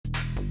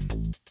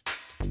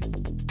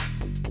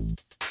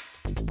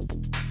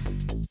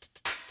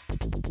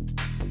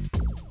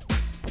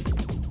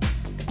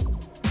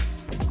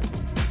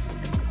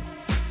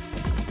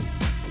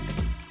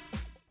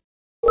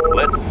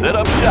Let's set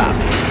up shop.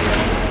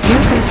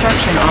 New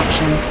construction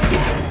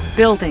options.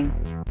 Building.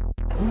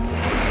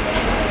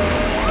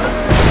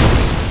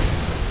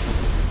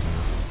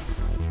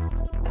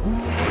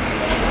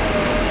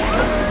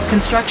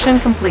 Construction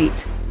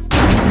complete.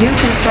 New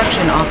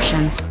construction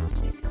options.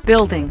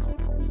 Building.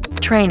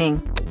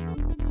 Training.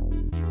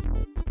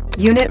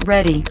 Unit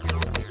ready.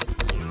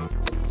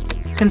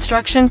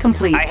 Construction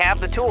complete. I have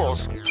the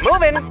tools.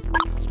 Moving!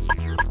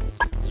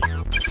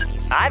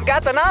 I've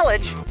got the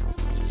knowledge.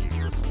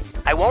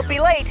 I won't be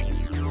late.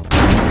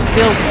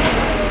 Building.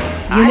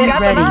 Unit I've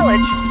got ready. the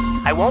knowledge.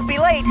 I won't be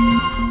late.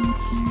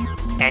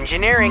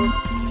 Engineering.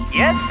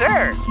 Yes,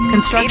 sir.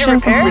 Construction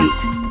Need a repair?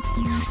 complete.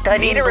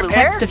 Studying a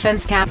repair? Tech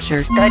defense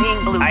captured.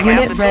 Studying blue. I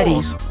Unit have the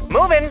ready. tools.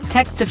 Moving.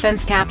 Tech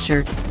defense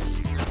captured.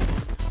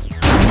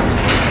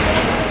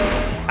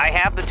 I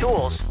have the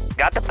tools.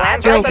 Got the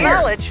plans Building. right here.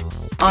 Knowledge.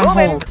 On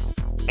Moving. hold.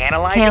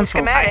 Analyzing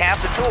Cancel. schematics. I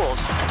have the tools.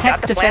 Tech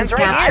got the defense plans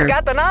right captured. here.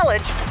 Got the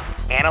knowledge.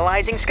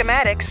 Analyzing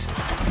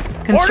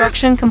schematics.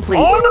 Construction complete.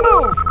 On the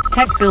move.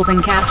 Tech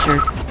building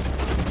captured.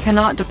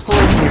 Cannot deploy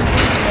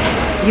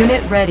here.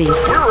 Unit ready.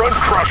 We're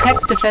uncrushable.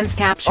 Tech defense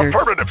captured.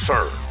 Affirmative,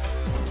 sir.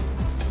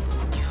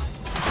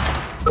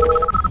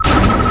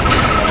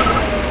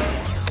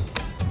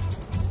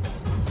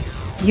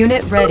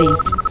 Unit ready.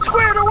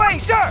 Squared away,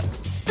 sir.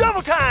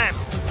 Double time.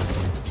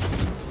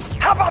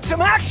 How about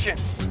some action?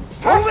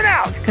 Moving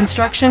out.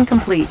 Construction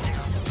complete.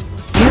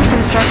 New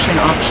construction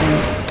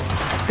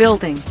options.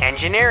 Building.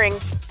 Engineering.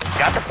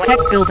 Got the Tech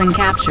building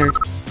captured.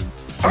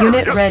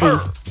 Unit Yes, ready.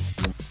 sir.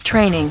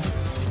 Training.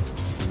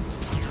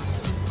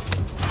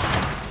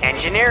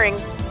 Engineering.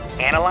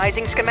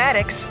 Analyzing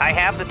schematics. I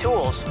have the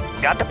tools.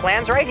 Got the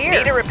plans right here.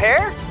 Need a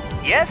repair?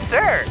 Yes,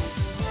 sir.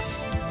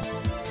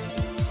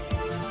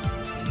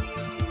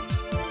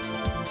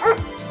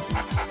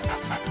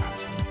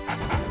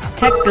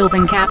 Tech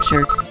building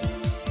captured.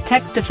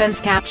 Tech defense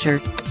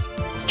captured.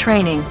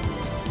 Training.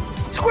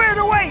 Squared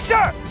away,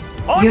 sir.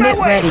 On Unit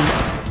my way.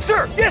 ready.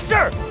 Sir, yes,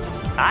 sir.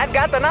 I've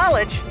got the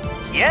knowledge.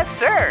 Yes,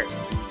 sir.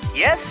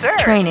 Yes, sir.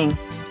 Training.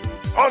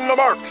 On the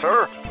mark,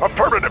 sir.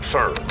 Affirmative,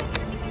 sir.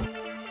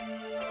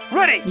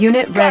 Ready.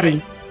 Unit Got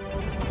ready.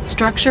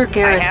 Structure I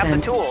garrison. have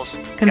the tools.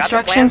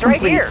 Construction got the plans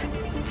complete. Right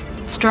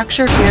here.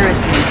 Structure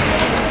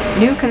garrison.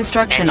 New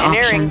construction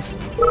Engineering.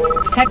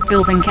 options. Tech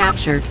building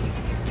captured.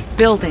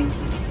 Building.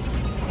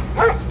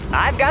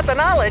 I've got the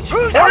knowledge.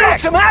 Who's Order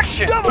next? some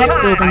action. Tech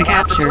Time. building I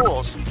have the captured.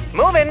 tools.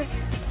 Moving.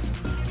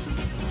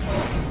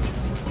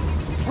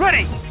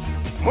 Ready.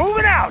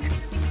 Moving out.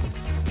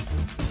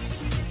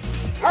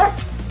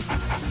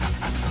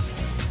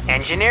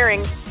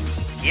 Engineering.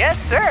 Yes,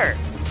 sir.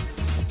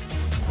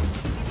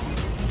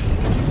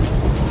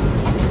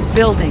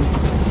 Building.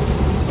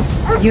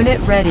 Unit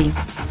ready.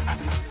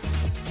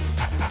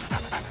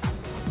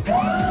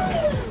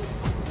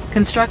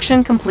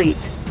 Construction complete.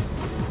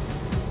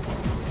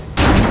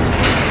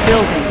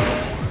 Building.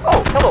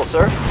 Oh, hello,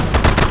 sir.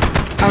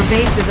 Our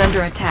base is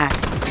under attack.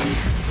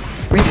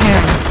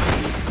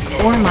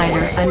 Repairing. Ore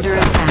miner under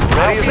attack.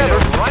 Ready as ever.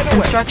 Right away.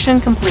 Construction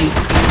complete.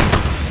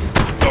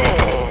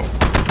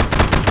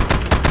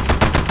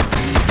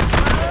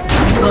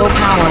 Low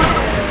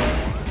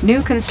power.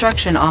 New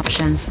construction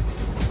options.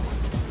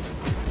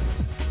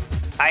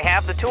 I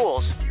have the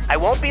tools. I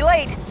won't be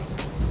late.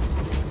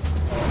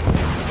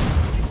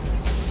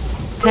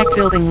 Tech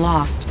building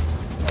lost.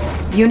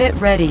 Unit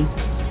ready.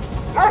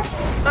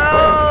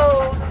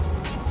 Oh!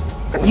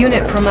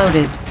 Unit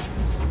promoted.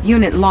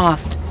 Unit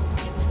lost.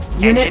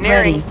 Unit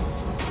Engineering.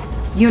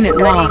 ready. Unit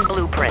Studying lost.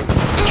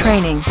 blueprints.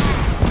 Training.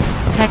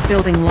 Tech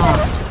building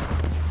lost.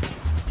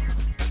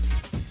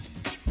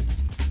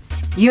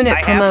 Unit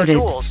I promoted.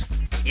 have the tools.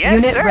 Yes,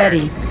 Unit sir.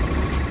 ready.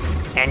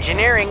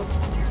 Engineering.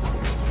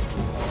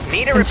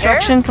 Need a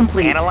Construction repair?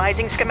 complete.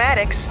 Analyzing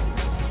schematics.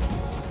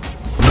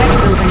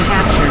 Tech building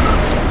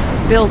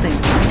captured. Building.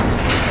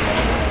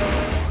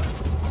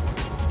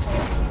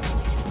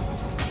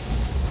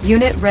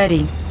 Unit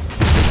ready.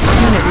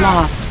 Unit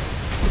lost.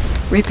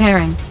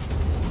 Repairing.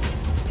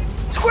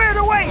 Squared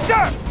away,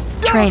 sir.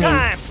 Double Training.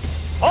 time.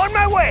 On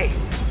my way.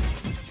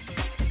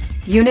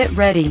 Unit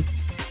ready.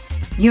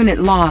 Unit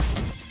lost.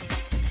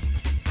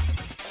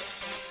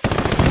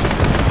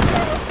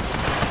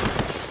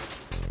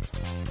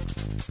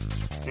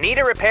 Need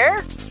a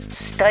repair?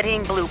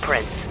 Studying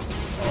blueprints.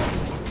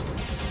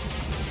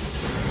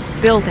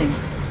 Building.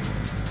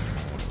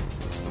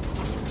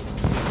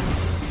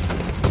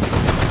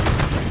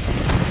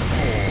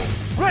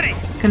 Ready.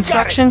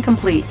 Construction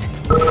complete.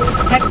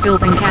 Tech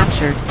building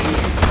captured.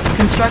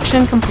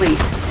 Construction complete.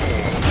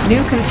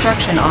 New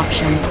construction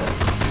options.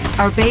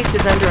 Our base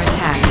is under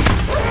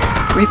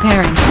attack.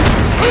 Repairing.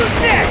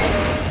 Who's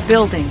next?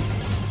 Building.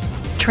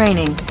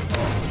 Training.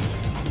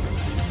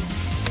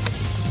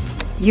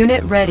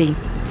 Unit ready.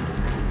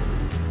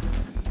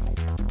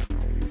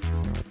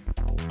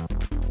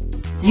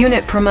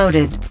 Unit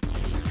promoted.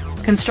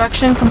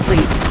 Construction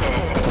complete.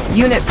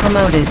 Unit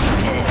promoted.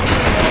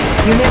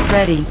 Unit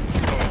ready.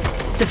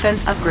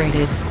 Defense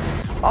upgraded.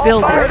 All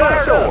Building. fired up,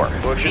 Fire sir. door.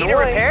 Pushing Need a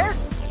away. repair?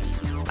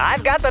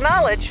 I've got the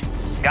knowledge.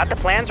 Got the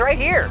plans right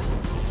here.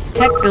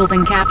 Tech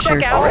building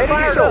captured. Check out the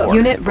fire door.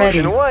 Unit ready.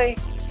 Pushing away.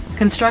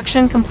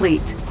 Construction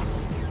complete.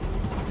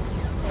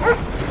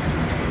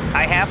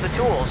 I have the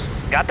tools.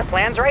 Got the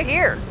plans right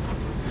here.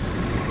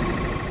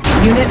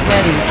 Unit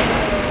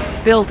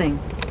ready. Building.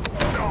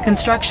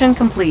 Construction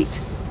complete.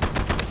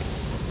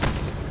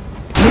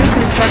 New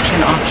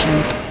construction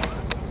options.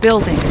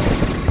 Building.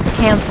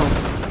 Cancel.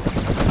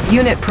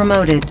 Unit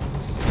promoted.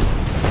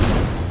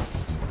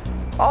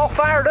 All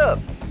fired up.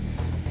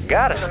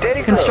 Got a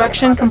steady flow.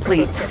 Construction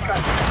complete.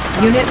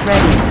 Unit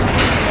ready.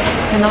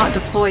 Cannot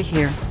deploy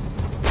here.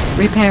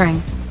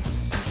 Repairing.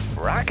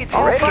 Rockets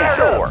ready to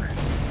soar.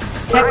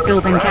 Tech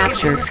building Rockets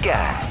captured. in the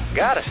sky.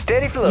 Got a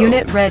steady flow.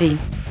 Unit ready.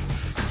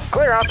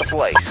 Clear out the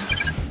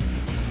place.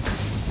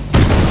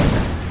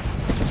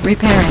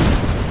 Repairing.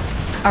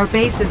 Our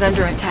base is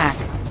under attack.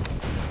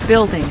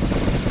 Building.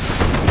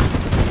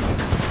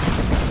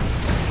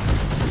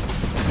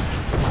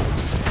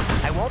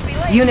 I won't be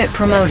late. Unit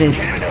promoted.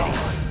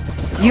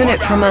 Unit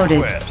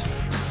promoted.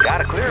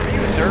 Got a clear view,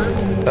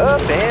 sir.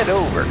 Up and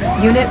over.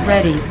 Unit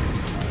ready.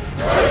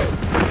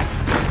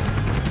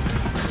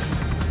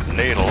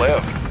 Need a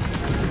lift.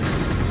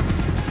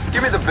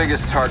 Give me the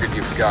biggest target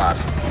you've got.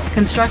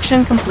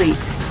 Construction complete.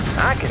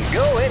 I can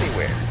go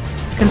anywhere.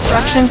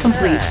 Construction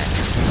complete.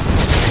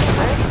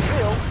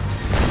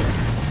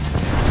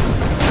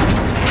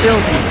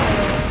 Building.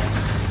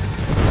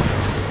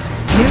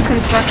 New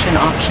construction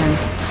options.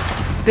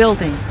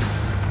 Building.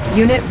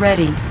 Unit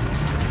ready.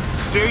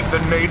 State the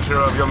nature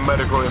of your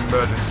medical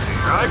emergency.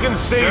 I can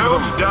save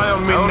them. Don't die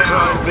on me now. I'll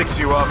try and fix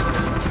you up.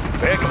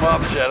 Pick them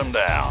up, set them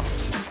down.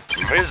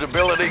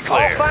 Visibility All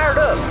clear. fired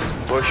up.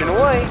 Pushing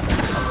away.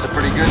 It's a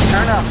pretty good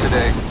turnout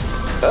today.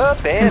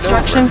 Up and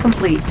Construction over.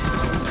 complete.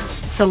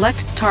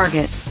 Select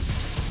target.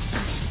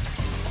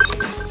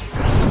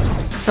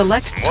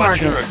 Select What's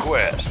target. your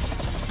request?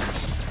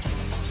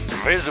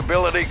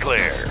 Visibility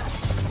clear.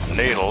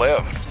 Need a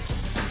lift.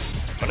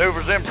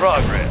 Maneuvers in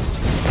progress.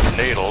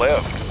 Need a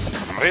lift.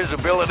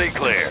 Visibility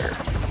clear.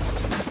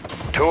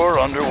 Tour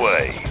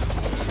underway. Need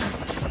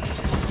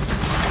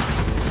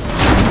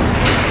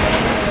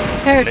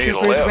a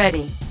Paratroopers lift.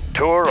 ready.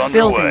 Tour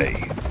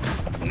underway.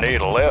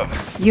 Need a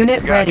lift. Unit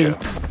Gotcha. ready.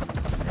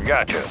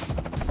 Gotcha.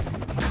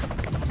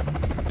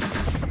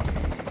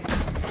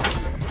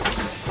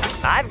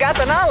 I've got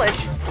the knowledge.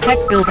 Tech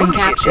building Who's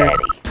your captured.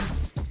 daddy?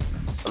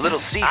 A little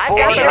C4 I've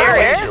got the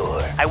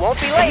air. I won't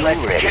be late.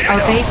 Our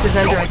base is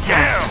under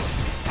attack.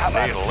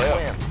 Need a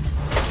lift.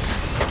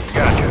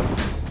 Gotcha.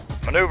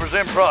 Maneuvers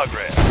in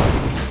progress.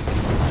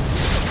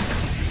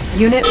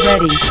 Unit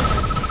ready.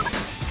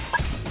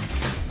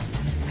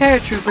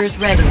 Paratroopers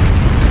ready.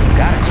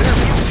 Got a clear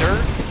view, sir.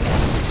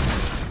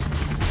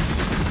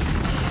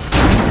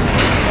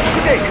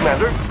 Good day,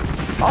 Commander.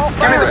 All Give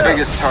me fired the up.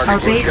 biggest Our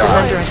target base you've is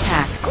got. under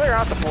attack. Clear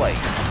out the place.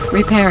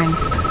 Repairing. They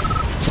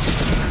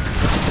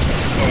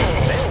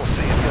won't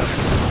see it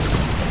coming.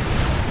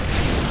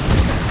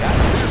 Got a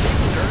clear view,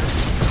 sir.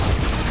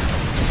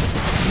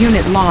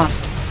 Unit lost.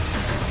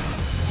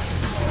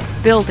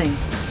 Building.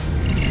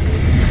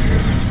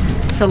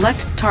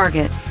 Select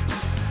target.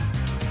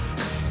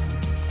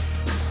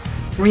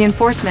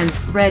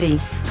 Reinforcements ready.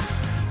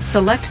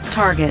 Select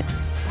target.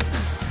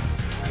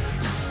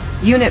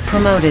 Unit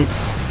promoted.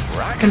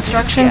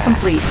 Construction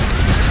complete.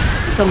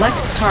 Select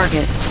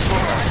target.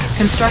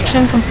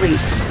 Construction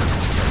complete.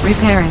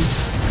 Repairing.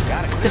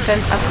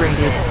 Defense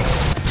upgraded.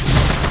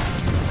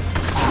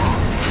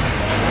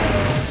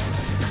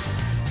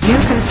 New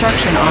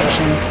construction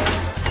options.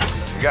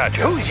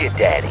 Gotcha. Who's your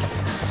daddy?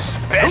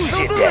 Who's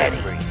your daddy?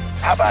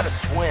 How about a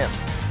swim?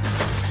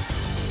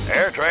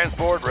 Air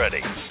transport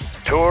ready.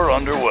 Tour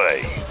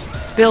underway.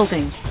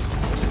 Building.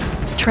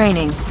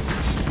 Training.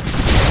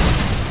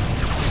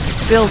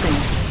 Building.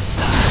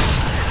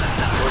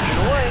 Pushing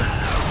away.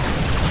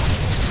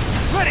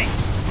 Ready.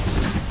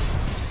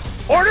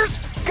 Orders?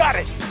 Got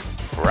it.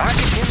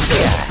 Rocket in the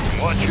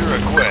sky. What's your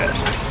request?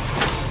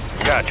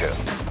 Gotcha.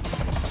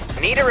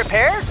 Need a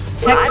repair?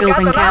 Tech I've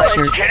building got the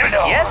knowledge. captured.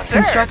 Yes, sir.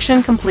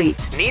 Construction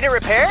complete. Need a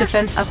repair?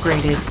 Defense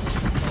upgraded.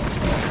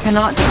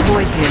 Cannot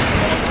deploy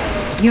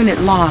here. Unit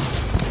lost.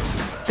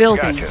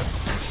 Building. Gotcha.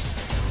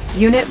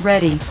 Unit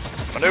ready.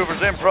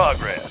 Maneuvers in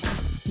progress.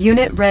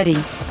 Unit ready.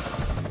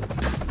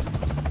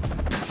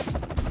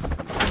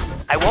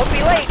 I won't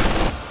be late.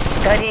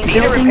 Studying. Need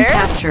a Building repair?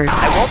 captured.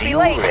 I won't be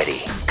late.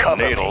 Ready.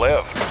 Need a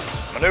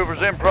lift.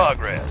 Maneuvers in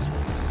progress.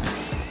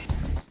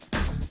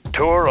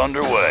 Tour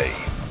underway.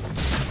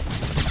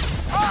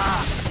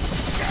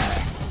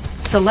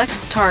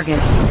 Select target.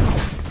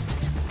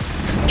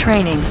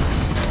 Training.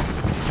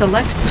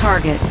 Select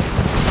target.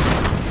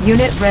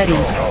 Unit ready.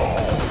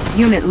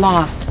 Unit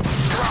lost.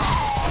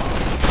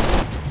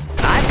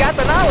 I've got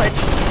the knowledge.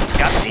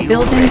 Got the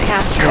Building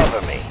captured.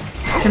 Cover me.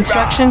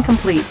 Construction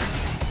complete.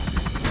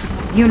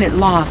 Unit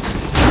lost.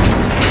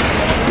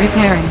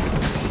 Repairing.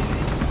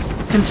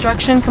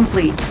 Construction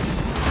complete.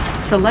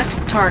 Select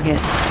target.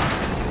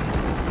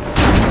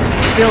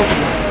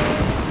 Building.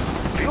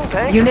 Fuel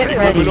tank Unit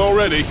ready.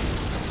 Already.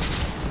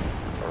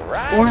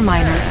 Right Ore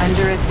miner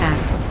under attack.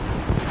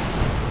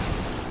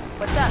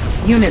 What's up?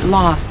 Unit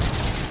lost.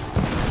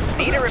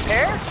 Need a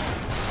repair?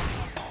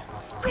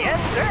 Yes,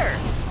 sir.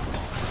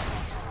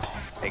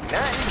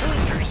 Ignite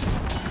boosters.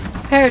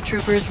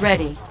 Paratroopers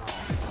ready.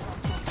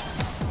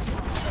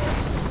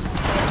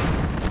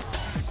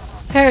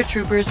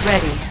 Paratroopers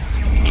ready.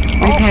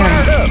 All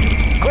fired Repairing.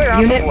 up. Clear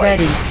out Unit the way.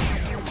 ready.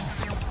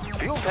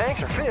 Fuel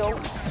tanks are filled.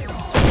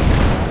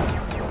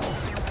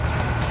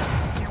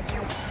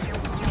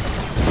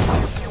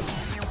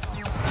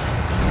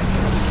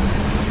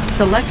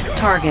 Select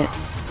target.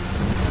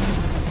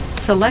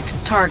 Select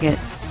target.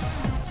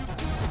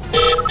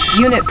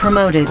 Unit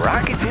promoted.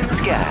 Rockets in the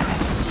sky.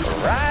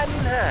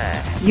 Riding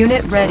high.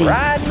 Unit ready.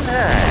 Riding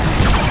high.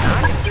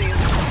 I can see 'em.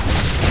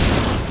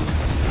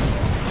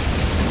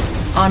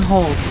 On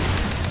hold.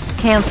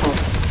 Cancel.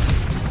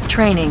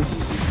 Training.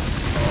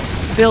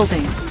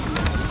 Building.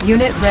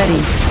 Unit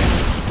ready.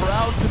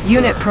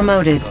 Unit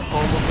promoted.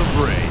 Home of the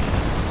brave.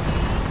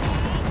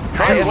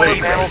 Transport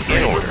panels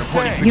in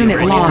order.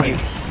 Unit lost.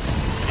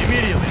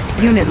 Immediately.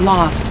 Unit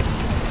lost.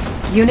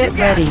 Unit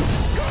ready.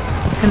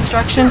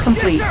 Construction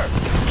complete.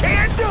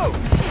 Can do.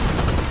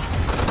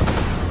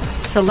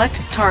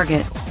 Select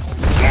target.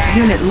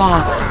 Unit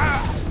lost.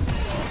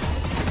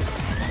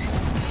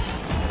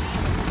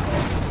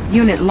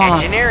 Unit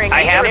lost. Engineering.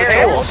 I have the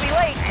tools.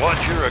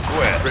 What's your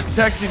request?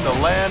 Protecting the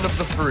land of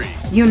the free.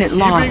 Unit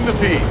lost. Keeping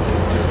the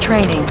peace.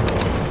 Training.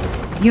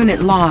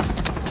 Unit lost.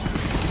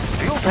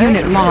 Fuel tanks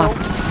Unit are lost.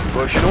 filled.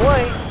 Pushing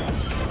away.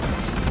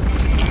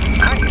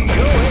 I can go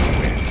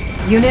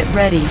anywhere. Unit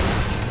ready.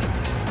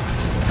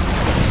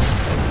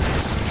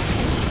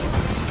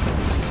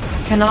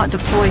 Cannot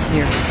deploy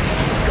here.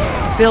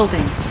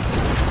 Building.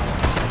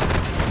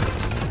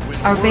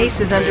 Our base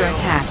is under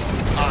attack.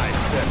 I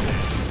step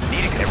in.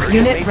 Need a conversion.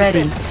 Unit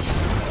ready.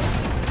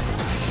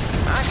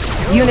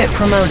 Unit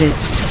promoted.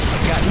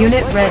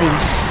 Unit ready.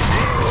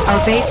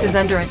 Our base is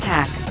under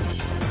attack.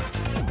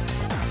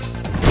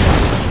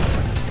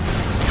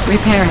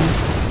 Repairing.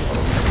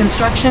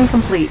 Construction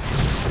complete.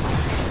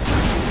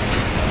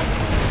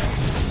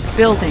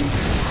 Building.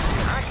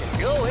 I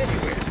can go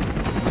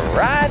anywhere.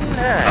 Riding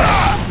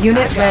high.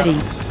 Unit ready.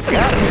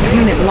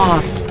 Unit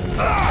lost.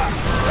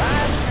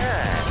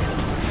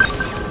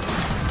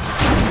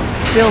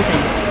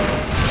 Building.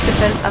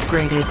 Defense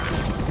upgraded.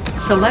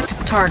 Select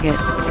target.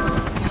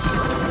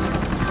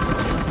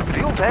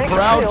 Fuel tanks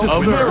Proud are to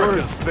filled.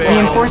 serve.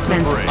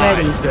 Reinforcements ready.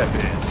 I step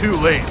in. Too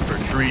late for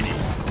treaties.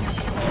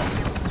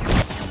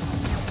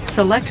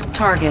 Select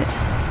target.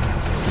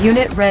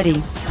 Unit ready.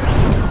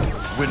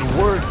 When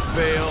words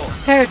fail,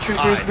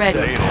 Paratroopers I ready.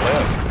 Need a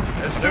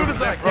lift. as soon as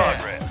I can.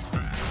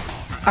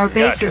 Progress. Our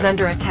base is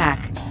under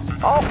attack.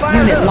 All fired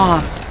Unit up.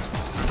 lost.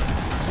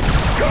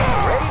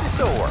 Ready to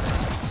soar.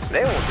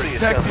 They won't see us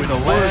Protecting the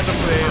coming. land of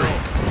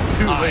fail.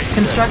 Too late.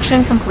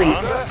 Construction complete.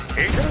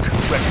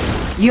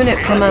 Unit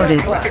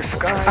promoted.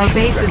 Our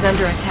base is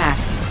under attack.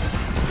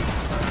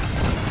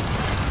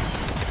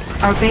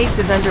 Our base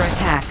is under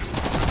attack.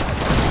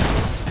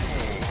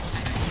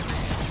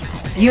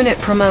 Unit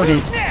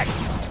promoted.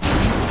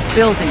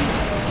 Building.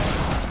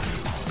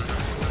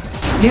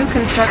 New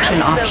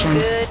construction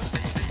options.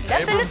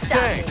 Abrams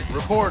tank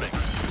reporting.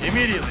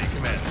 Immediately,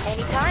 Commander.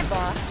 Anytime,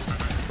 boss.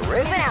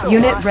 Ready to soar.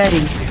 Unit ready.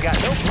 You got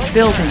no place.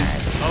 Building.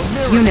 A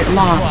miracle Unit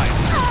lost.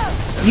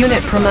 flight.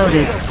 Unit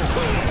promoted.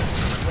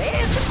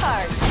 Where's the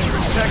card?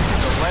 Protecting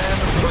the land of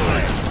the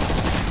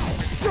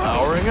free.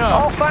 Powering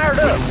All up. fired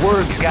up. When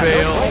words You got no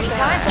fail, place.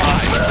 Anytime,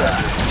 boss.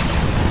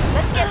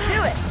 Let's get to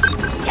it.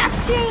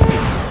 Captain!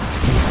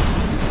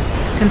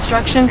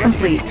 Construction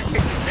complete.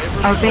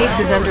 Our base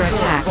is under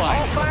attack.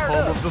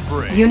 home of the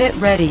brave. Unit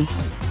ready.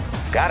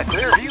 Got a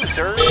clear view,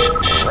 sir.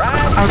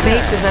 Right. Our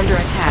base is under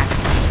attack.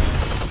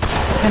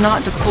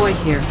 Cannot deploy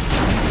here.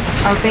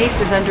 Our base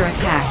is under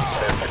attack.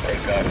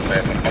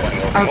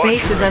 Our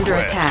base is under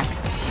attack.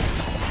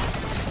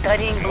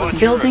 Studying What's your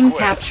Building request?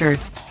 captured.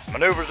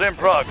 Maneuvers in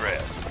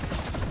progress.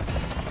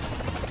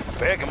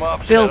 Pick 'em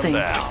up, Building.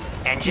 set 'em down.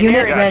 engineering.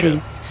 Unit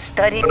ready.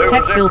 Studying. Maneuvers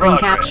Tech in building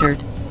progress.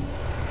 captured.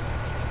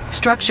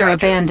 Structure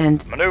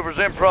abandoned. Maneuvers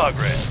in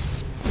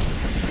progress.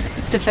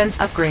 Defense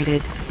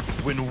upgraded.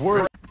 When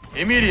word...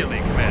 Immediately,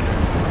 Commander.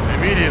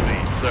 Immediately,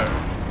 sir.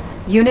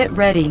 Unit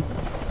ready.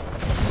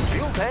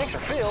 Fuel tanks are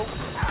filled.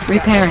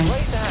 Repairing.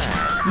 Place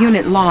high.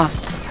 Unit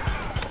lost.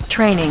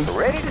 Training.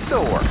 Ready to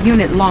soar.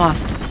 Unit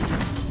lost.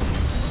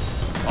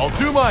 I'll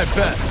do my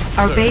best,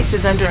 Our sir. base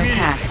is under Immediately,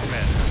 attack.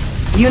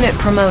 Commander. Unit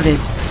promoted.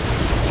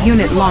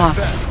 Unit Do my lost.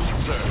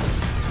 best, sir.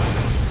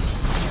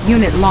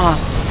 Unit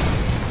lost.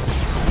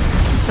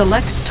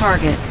 Select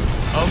target.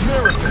 A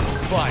miracle's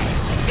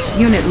finest.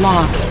 Unit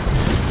lost.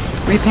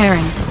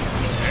 Repairing.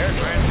 Air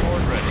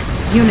transport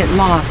ready. Unit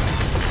lost.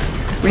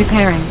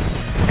 Repairing.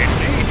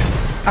 Indeed.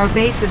 Our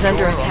base is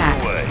under Door attack.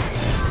 underway.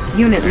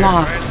 Unit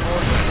lost.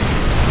 Transport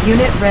ready.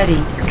 Unit ready.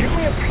 Give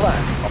me a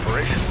plan.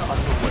 Operation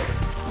underway.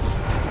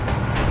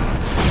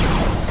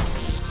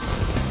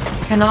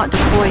 Cannot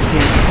deploy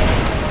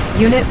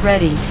here. Unit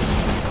ready.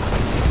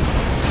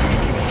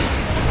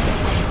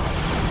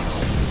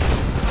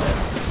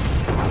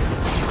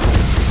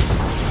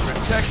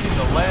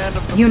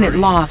 Unit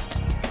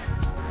lost.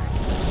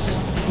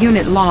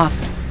 Unit lost.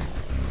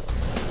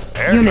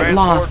 Air Unit transport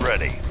lost.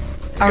 ready.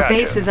 Our Gotcha.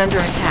 base is under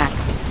attack.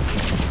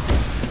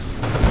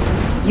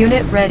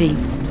 Unit ready.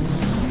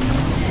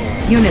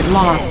 Unit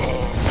lost.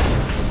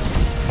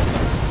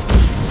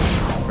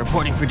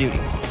 Reporting for duty.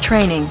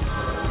 Training.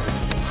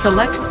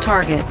 Select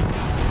target.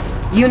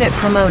 Unit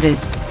promoted.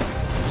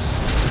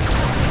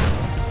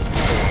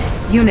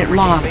 Unit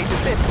lost.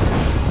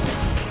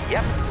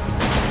 Yep.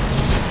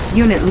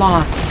 Unit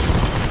lost.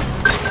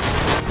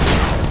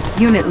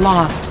 Unit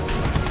lost.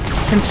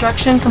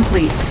 Construction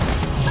complete.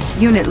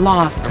 Unit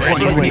lost.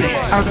 Reporting for duty.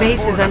 Our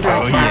base is under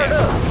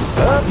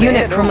attack.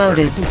 Unit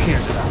promoted. Who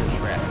cares about the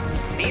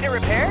traffic? Need a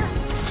repair?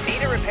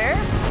 Need a repair?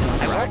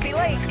 I won't be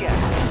late,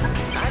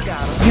 guys. I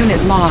got him.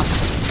 Unit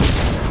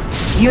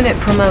lost. Unit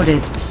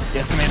promoted.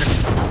 Yes, Commander.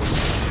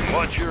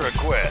 What's your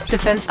request?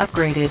 Defense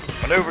upgraded.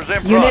 Maneuvers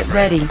in Unit progress.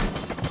 ready.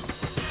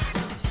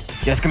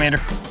 Yes, Commander.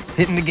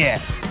 Hitting the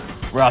gas.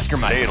 Rosker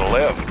Mike. Need a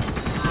lift.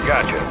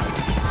 Gotcha.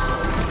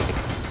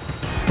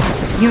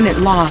 Unit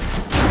lost.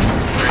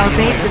 Our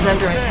base is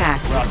under attack.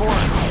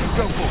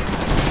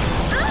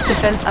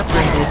 Defense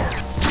upgraded.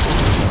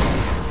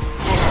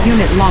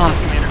 Unit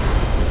lost.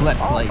 Let's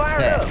play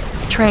tag.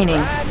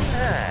 Training.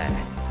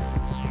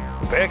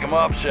 Pick 'em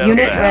up, set 'em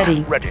Unit down.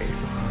 ready. Ready.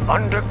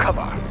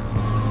 Undercover.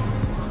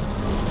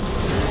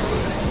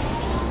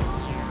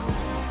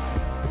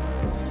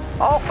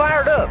 All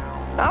fired up.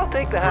 I'll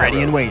take the high Ready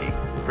road. and waiting.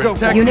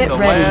 Protecting Unit the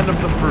ready. land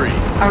of the free.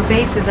 Our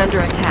base is under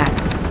attack.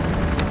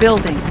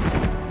 Building.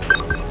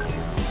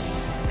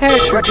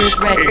 Paratroopers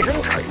ready.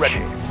 Ready.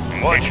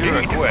 What's your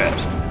request?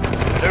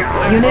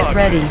 Maneuvers in Unit progress.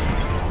 ready.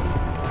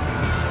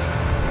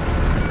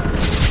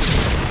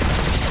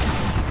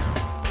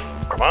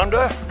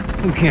 Commander?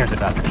 Who cares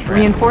about the traffic?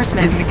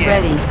 Reinforcements Hitting the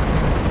ready.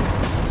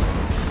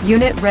 gas.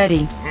 Unit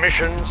ready.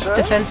 Mission, sir?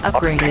 Defense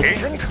upgraded.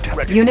 Agent?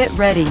 Ready. Unit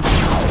ready.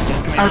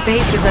 Yes, Commander. Our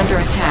base is under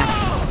attack.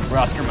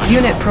 Rosker Mike.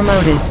 Unit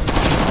promoted.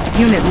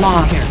 Unit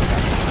lost.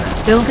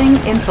 Building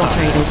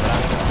infiltrated.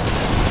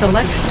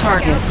 Select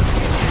target.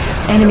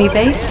 Enemy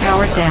base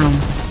powered down.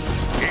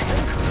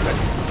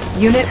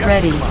 Unit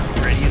ready.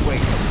 Ready and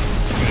waiting.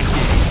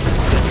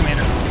 Yes,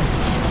 Commander.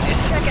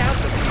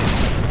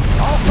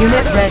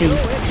 Unit ready.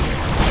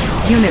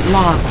 Unit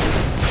lost.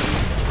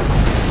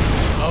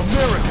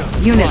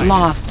 America's Unit fight.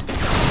 lost.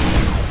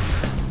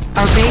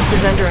 Our base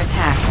is under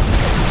attack.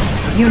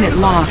 Unit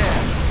lost.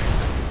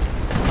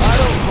 I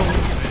don't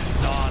believe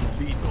in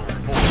non-lethal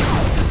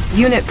force.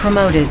 Unit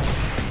promoted.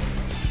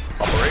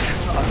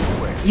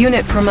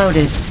 Unit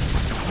promoted.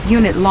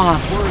 Unit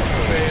lost. Words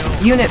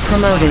fail. Unit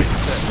promoted.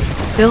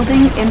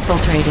 Building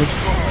infiltrated.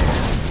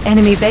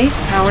 Enemy base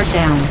powered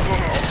down.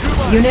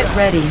 Unit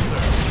ready.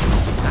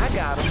 I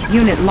got him.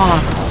 Unit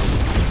lost.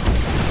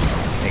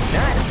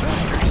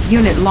 Ignite.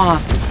 Unit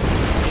lost.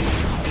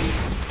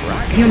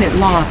 Unit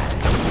lost.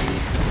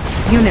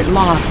 Unit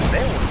lost. They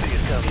won't see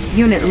us coming.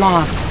 Unit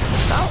lost.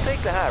 I'll take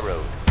the high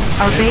road.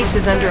 Our base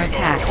is under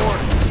attack.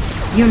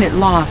 Unit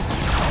lost.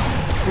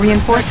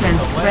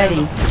 Reinforcements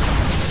ready.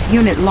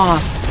 Unit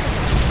lost.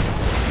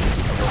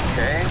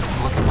 Okay,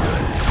 looking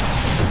good.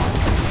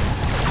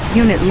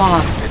 Unit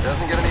lost. It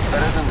doesn't get any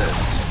better than this.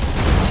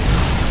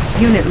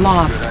 Unit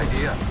lost. Good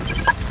idea.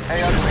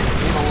 Hey, ugly,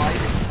 need a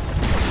light?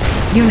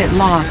 Unit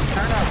lost.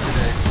 Turn out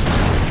today.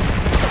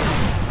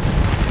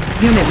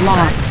 Unit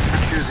lost.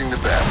 You're choosing the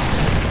best.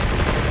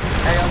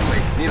 Hey, ugly,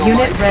 need a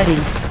Unit light? ready.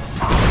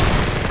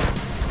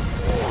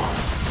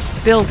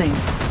 Building.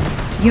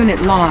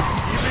 Unit lost.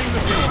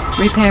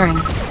 Repairing.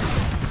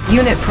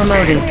 Unit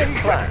promoted.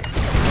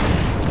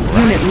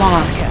 Unit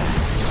lost.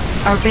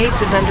 Our base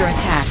is under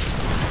attack.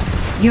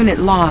 Unit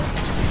lost.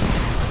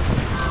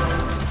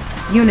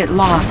 Unit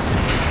lost.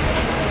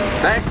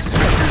 Thanks for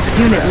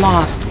choosing Unit the best.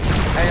 lost.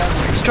 Hey,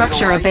 ugly, need a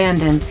Structure light?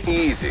 abandoned.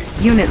 Easy.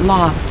 Unit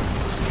lost.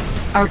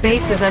 Our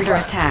base is under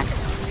attack.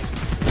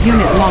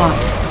 Unit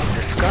lost.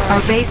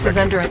 Our base is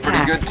under Pretty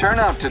attack. good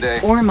turnout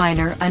today. Ore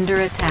miner under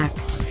attack.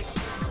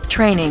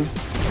 Training.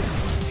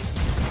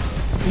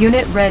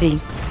 Unit ready.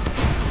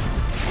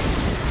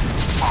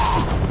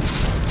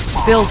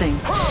 Building.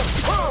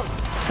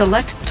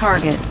 Select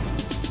target.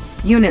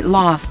 Unit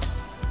lost.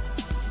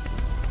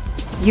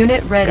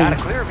 Unit Got a ready.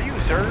 clear view,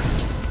 sir.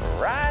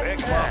 Right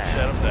Pick 'em up,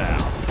 set 'em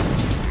down.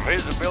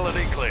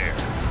 Visibility clear.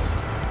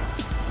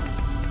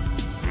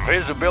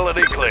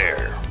 Visibility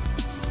clear.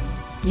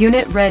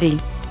 Unit ready.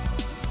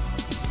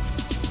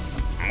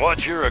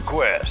 What's your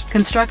request?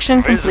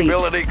 Construction complete.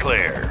 Visibility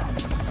clear.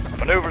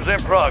 Maneuvers in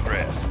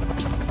progress.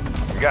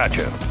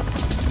 Gotcha.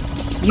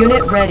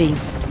 Unit ready.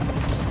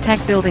 Tech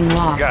building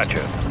lost.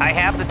 Gotcha. I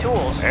have the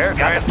tools. Air Got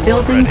transport the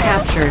Building ready.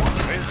 captured.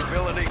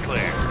 Visibility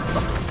clear.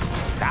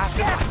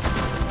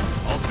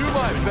 I'll do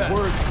my best.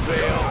 Words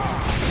fail.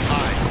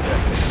 I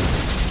step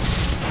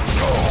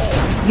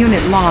in.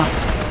 Unit lost.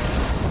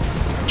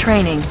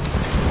 Training.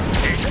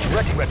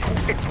 ready, ready.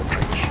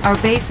 Infiltrate. Our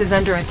base is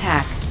under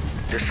attack.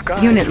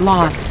 Disguise. Unit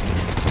lost.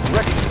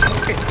 Ready.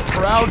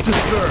 Proud to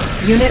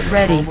serve. Unit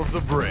ready. Home of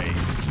the brave.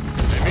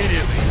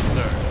 Immediately,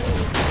 sir.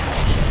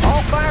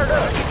 All fired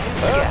up.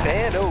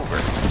 and over.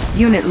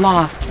 Unit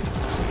lost.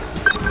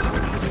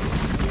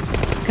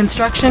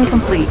 Construction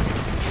complete.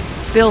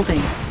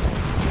 Building.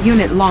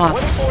 Unit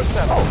lost.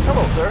 Oh,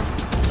 hello, sir.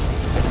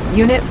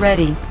 Unit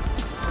ready.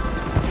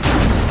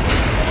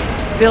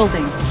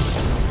 Building.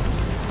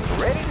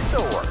 Ready to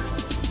soar.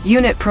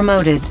 Unit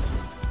promoted.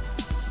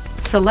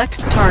 Select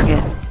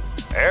target.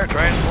 Air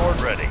transport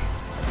ready.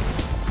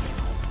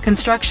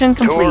 Construction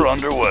complete. Tour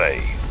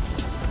underway.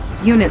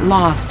 Unit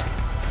lost.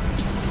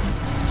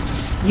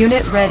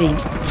 Unit ready.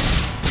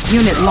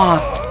 Unit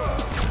lost.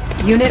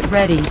 Unit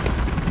ready.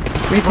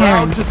 Repairing.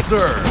 Proud to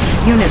serve.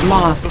 Unit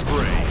lost. The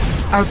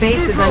brave. Our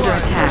base is under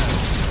attack.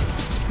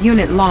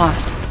 Unit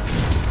lost.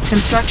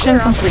 Construction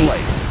complete.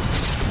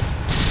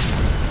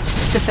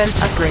 Defense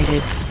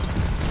upgraded.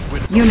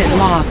 Unit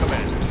lost.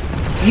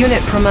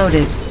 Unit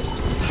promoted.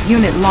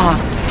 Unit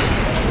lost.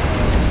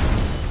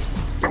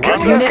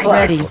 Unit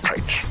ready.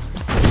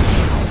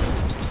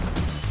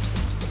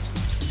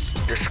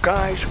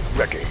 Disguise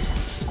ready.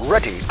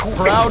 Ready to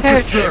Proud to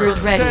Paratroopers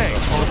serve. ready.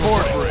 Tanks on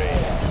board parade.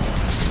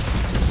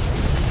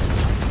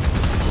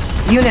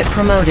 Unit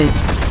promoted.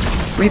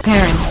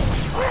 Repairing.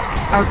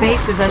 Our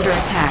base is under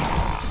attack.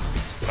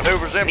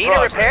 Maneuvers in Need a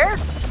progress. repair?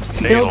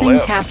 Need a Building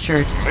lift.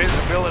 captured.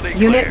 Visibility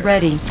Unit clear.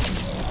 ready.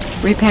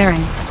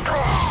 Repairing.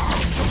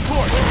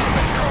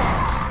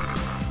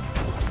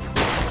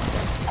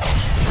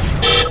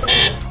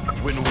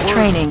 When words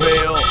Training.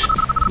 fail,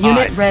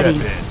 Unit I ready.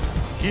 step in.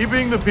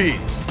 Keeping the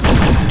peace.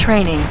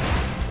 Training.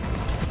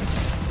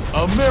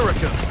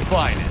 America's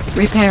finest.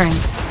 Repairing.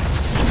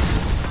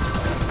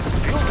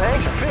 Fuel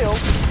tanks are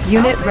filled.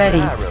 Unit Out ready.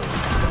 the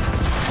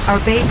high road.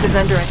 Our base is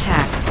under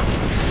attack.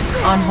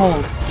 On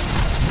hold.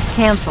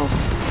 Cancel.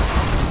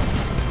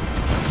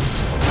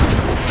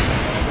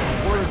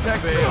 Words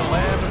fail,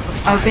 land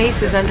of the Our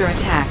base is under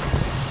attack.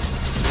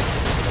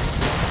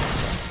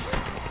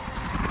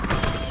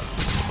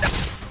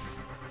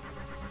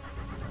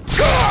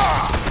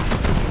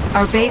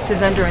 Our base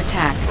is under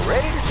attack.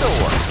 Ready to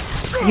soar.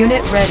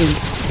 Unit ready.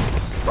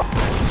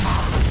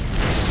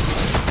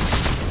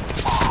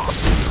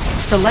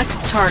 Select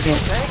target.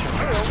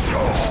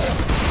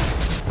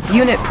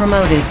 Unit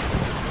promoted.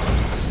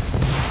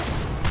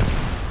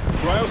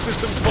 Cryo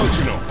systems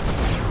functional.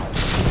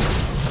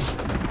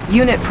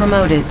 Unit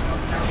promoted.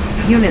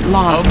 Unit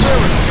lost.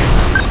 America.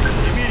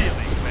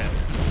 Immediately, Commander.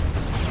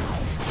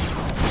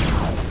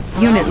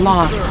 Unit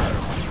lost.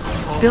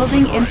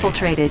 Building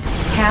infiltrated.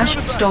 Cash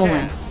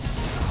stolen.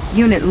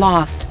 Unit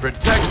lost.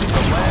 Protecting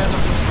the land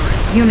of the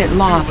free. Unit Too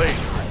lost. late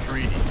for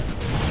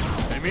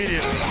treaties.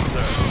 Immediately,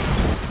 sir.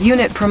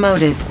 Unit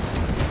promoted.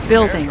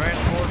 Building. Air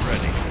transport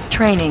ready.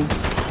 Training.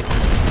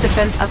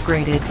 Defense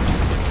upgraded.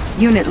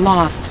 Unit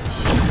lost.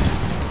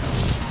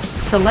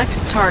 Select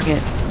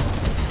target.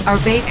 Our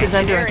base is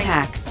under Engineering.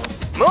 attack.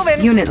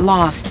 Moving. Unit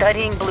lost.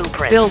 Studying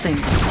blueprints. Building.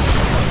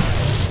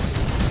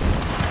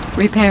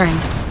 Repairing.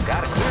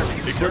 Got a clear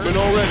view. Equipment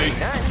already.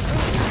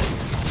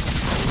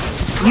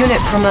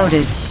 Unit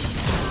promoted.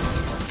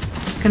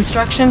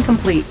 Construction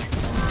complete.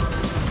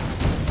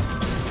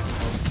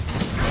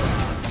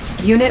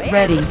 Unit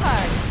ready.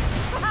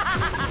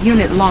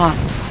 Unit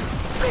lost.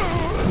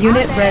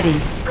 Unit ready.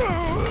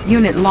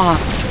 Unit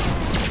lost.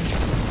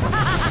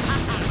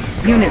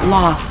 Unit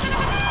lost.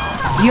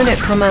 Unit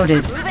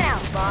promoted. Moving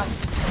out, boss.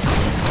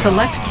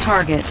 Select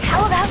target.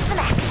 How about some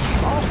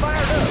action? All fired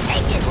up.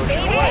 Take it,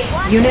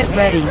 baby. Unit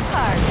ready. Let's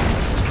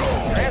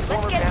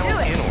Transformer get to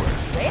panels it. in order.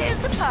 There's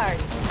the party.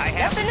 I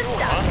have Nothing to the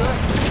stop tools, us.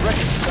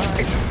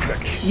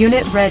 Infiltrate.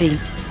 Unit ready.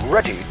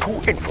 Ready to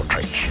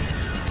infiltrate.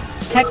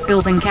 Tech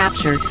building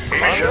captured.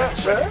 Mission,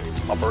 sir.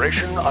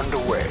 Operation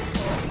underway.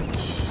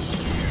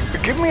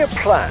 Give me a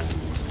plan.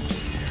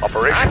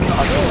 Operation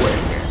underway.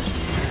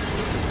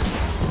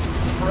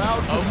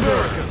 Proud to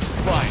America's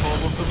finest.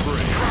 Home of the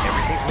brave.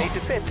 Everything's made to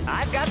fit.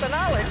 I've got the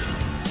knowledge.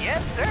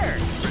 Yes, sir.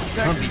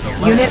 Protecting the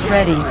land Unit of the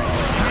ready.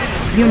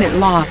 free. Unit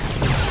lost.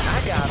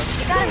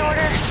 You got an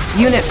order?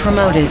 Unit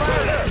promoted.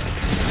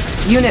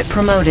 Unit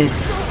promoted.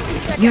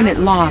 Unit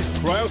lost.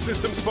 Cryo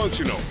systems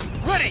functional.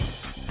 Ready.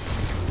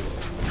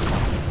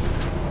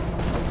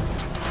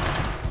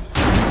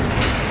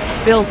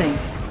 Building.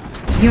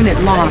 Unit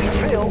lost.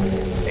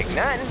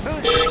 Igniting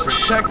booster.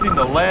 Protecting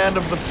the land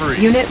of the free.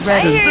 Unit As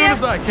ready. soon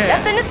as I can.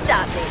 Nothing to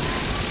stop me.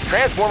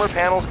 Transformer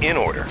panels in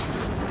order.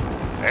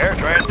 Air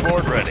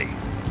transport ready.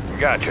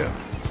 Gotcha.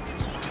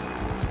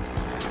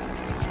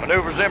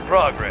 Maneuvers in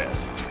progress.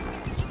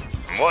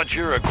 What's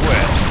your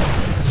request?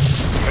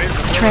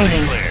 Visibility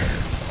Training. clear.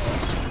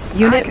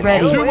 Unit I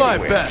ready. can Do my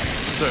Anywhere. best,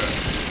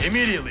 sir.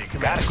 Immediately,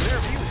 Got a Commander. clear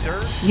view,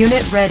 sir.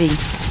 Unit ready.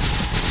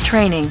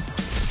 Training.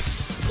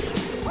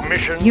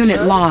 Mission, Unit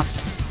sir. lost.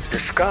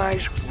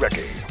 Disguise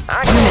ready.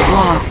 Unit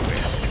lost.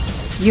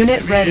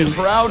 Unit ready.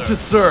 Proud to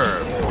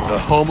serve. The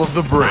home of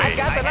the brave.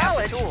 Got the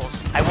knowledge.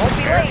 I won't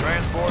be Air late.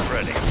 transport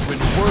ready. When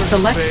words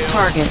Select fail,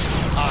 target.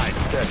 I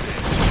step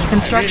in.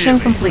 Construction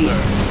Immediately, complete.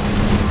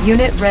 sir.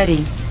 Unit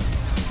ready.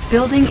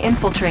 Building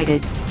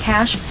infiltrated.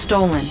 Cash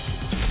stolen.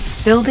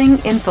 Building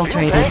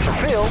infiltrated. Tanks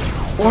are filled.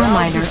 Ore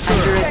miner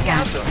under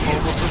attack.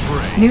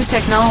 New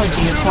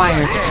technology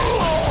acquired.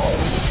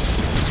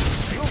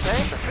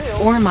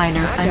 Ore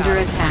miner under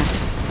attack.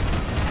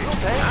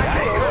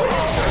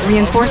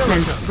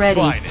 Reinforcements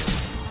ready.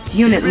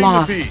 Unit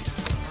lost.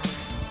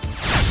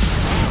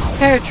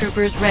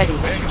 Paratroopers ready.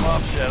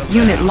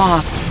 Unit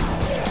lost.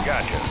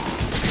 Gotcha.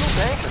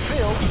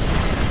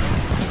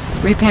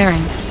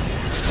 Repairing.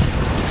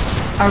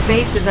 Our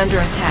base is under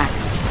attack.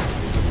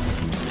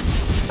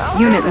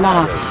 Unit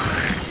lost.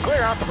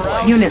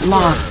 Unit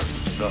lost.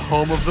 The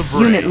home of the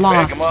brave. Unit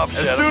lost. Pick 'em up, As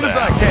set 'em soon as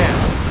I down. can.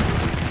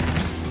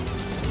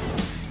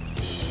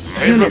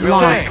 Unit Building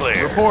lost.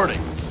 clear.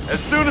 Reporting. As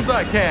soon as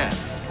I can.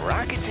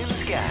 Rockets in the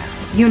sky.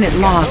 Unit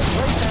lost.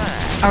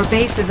 Our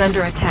base is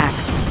under attack.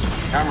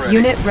 I'm ready.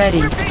 Unit ready.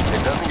 It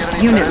doesn't get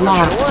any Unit better.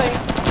 lost.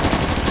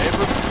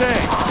 Abrams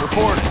tank.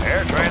 Reporting.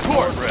 Air transport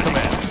Course, ready.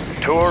 Commander.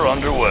 Tour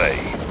underway.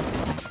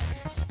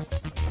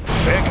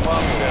 Pick 'em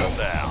up, set 'em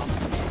down.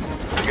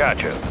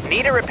 Gotcha.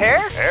 Need a repair?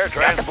 Air Got the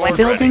transport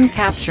Building ready.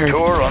 captured.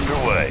 Tour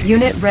underway.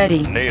 Unit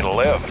ready. Need a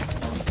lift.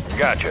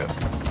 Gotcha.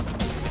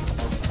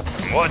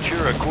 What's your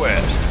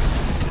request?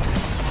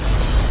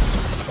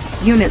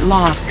 Unit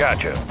lost.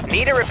 Gotcha.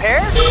 Need a repair?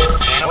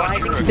 What's your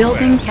Analyzing.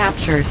 Building request?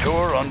 captured.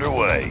 Tour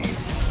underway.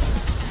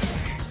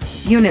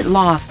 Unit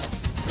lost.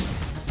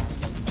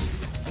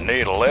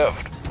 Need a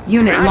lift.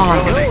 Unit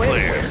lost. Visibility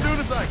clear. As soon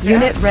as I can.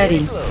 Unit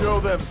ready. Show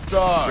them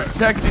stars.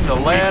 Protecting the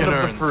land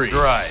of the free.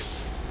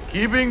 Stripes.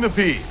 Keeping the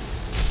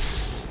peace.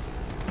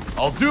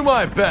 I'll do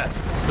my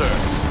best, sir.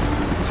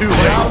 Too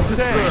late to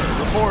serve.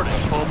 Reporting.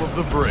 Home of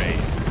the brave.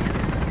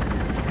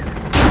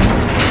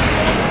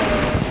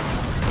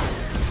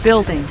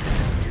 Building.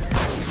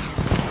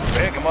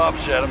 Pick 'em up,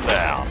 set 'em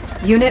down.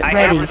 Unit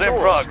ready. Cameras in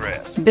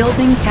progress.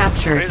 Building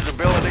captured.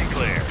 Visibility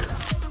clear.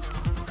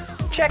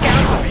 Check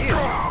out the view.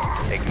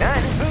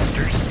 Igniting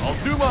boosters. I'll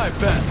do my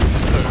best,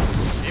 sir.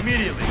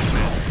 Immediately,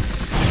 Commander.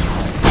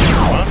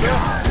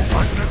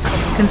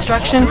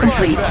 Construction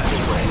complete. Best,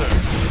 sir.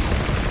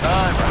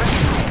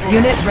 Time.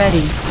 Unit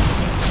ready.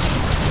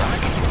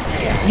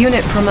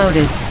 Unit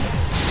promoted.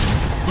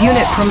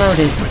 Unit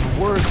promoted.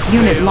 Words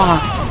Unit fail.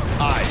 lost.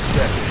 I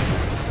step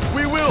in.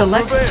 We will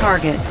Select prevail.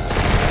 target.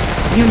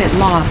 Unit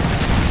lost.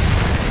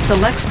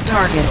 Select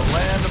target. The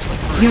land of the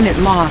free. Unit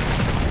lost.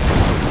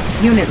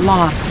 Unit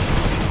lost.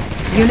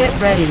 Unit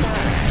ready.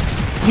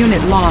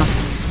 Unit lost.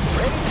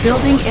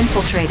 Building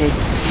infiltrated.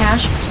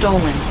 Cache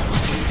stolen.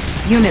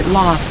 Unit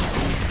lost.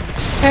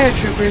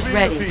 Paratroopers Keeping the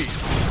ready. peace.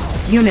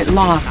 Unit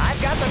lost.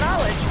 I've got the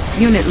knowledge.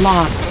 Unit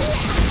lost.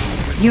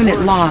 Unit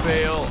Words lost.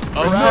 fail.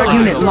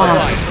 Unit the lost.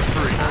 land of the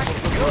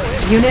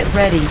free. Unit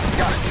ready.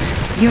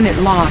 Unit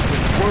lost.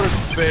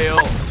 Words fail.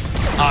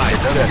 I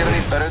Doesn't step get in.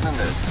 any better than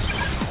this.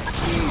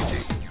 Easy.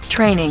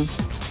 Training.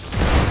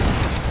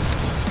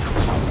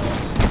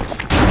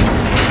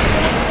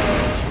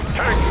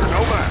 Tanks are no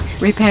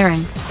match.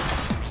 Repairing.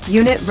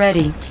 Unit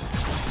ready.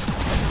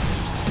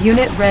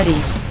 Unit ready.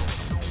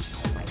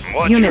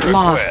 What's Unit your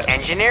lost. request?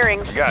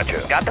 Engineering.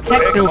 Gotcha. Got the Tech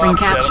Pick 'em building up,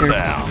 set 'em captured.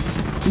 down.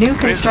 New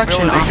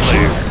construction Visibility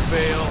options.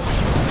 Fail.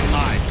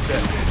 I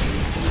step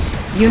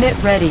in. Unit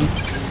ready.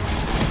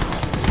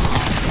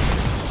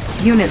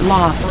 Unit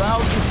lost.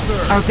 Proud to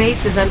serve. Our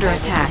base is under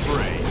attack.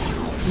 Brave.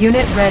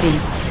 Unit ready.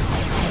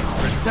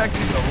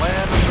 Protecting the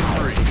land of the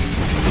free.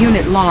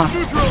 Unit lost.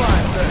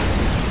 Neutralize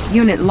them.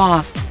 Unit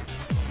lost.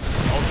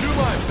 I'll do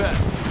my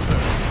best, sir.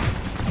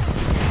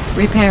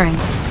 Repairing.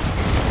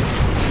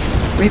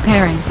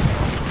 Repairing.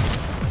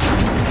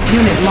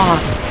 Unit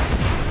lost.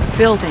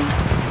 Building.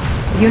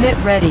 Unit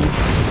ready.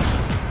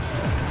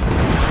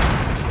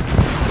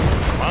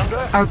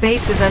 Commander, Our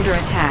base is under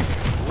attack.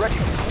 ready.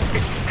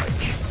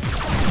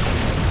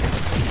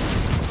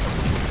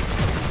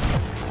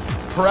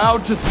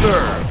 Proud to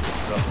serve.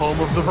 The home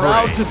of the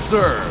Proud brave. To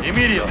serve.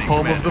 Immediately. The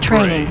home of the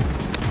Training.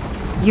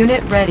 brave.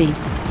 Unit ready.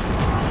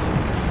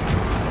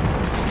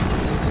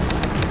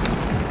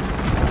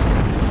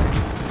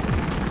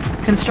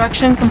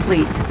 Construction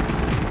complete.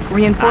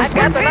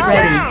 Reinforcements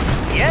ready.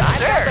 Yes,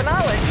 sir. The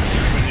knowledge.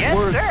 Yes,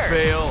 Words sir.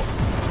 fail.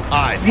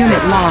 I Unit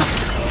step lost.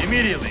 in.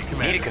 Immediately, Need a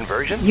Commander.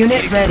 conversion?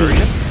 Unit Need a ready.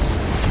 conversion?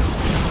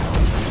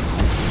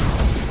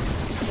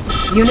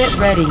 Unit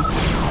ready.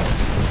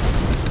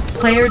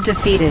 Player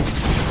defeated.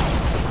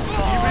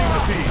 Keeping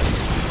the peace.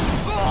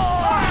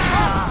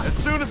 As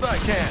soon as I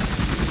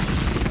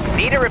can.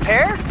 Need a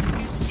repair?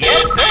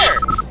 Yes, sir.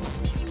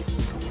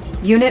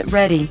 Unit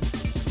ready.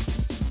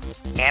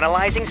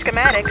 Analyzing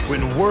schematics.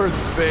 When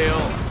words fail,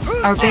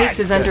 Our base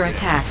is under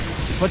attack.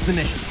 What's the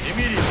mission?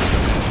 immediately.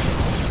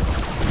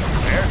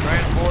 Air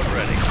transport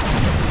ready.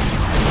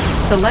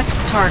 Select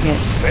target.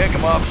 Pick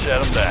 'em up,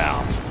 set 'em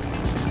down.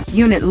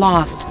 Unit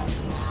lost.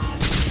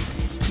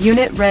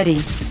 Unit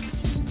ready.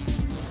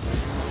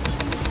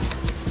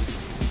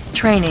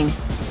 Training.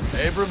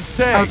 Abrams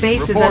tank. Our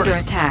base is reporting. under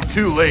attack.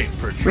 Too late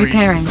for treaty.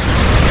 Repairing.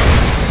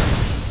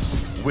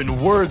 When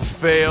words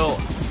fail,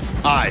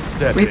 I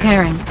step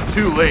Repairing. in.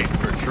 Too late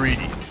for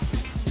treaties.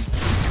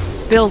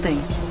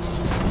 Building.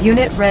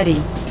 Unit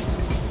ready.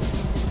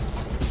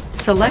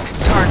 Select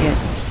target.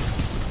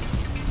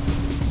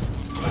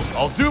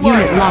 I'll do my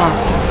Unit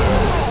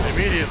lost.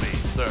 immediately,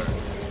 sir.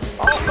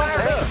 All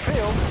fired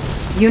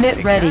up.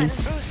 Unit ready.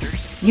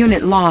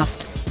 Unit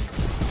lost.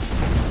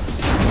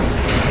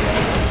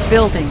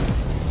 Building.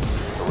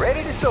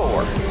 Ready to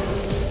soar.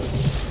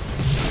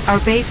 Our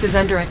base is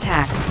under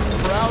attack.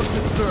 Proud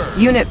to serve.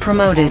 Unit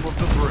promoted. Home of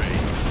the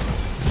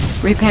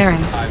brave.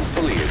 Repairing. I'm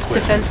fully equipped.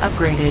 Defense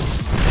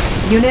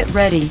upgraded. Unit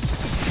ready.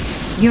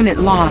 Unit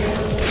lost.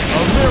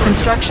 America's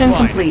Construction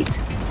finest.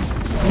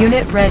 complete.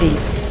 Unit ready.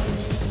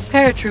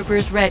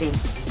 Paratroopers ready.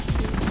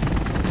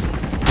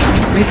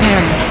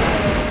 Repairing.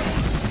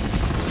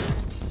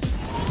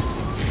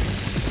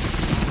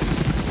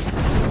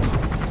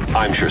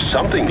 I'm sure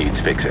something needs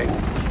fixing.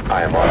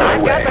 I am on my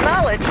I've way. got the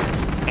knowledge.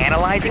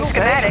 Analyzing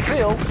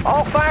schematics.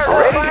 All fired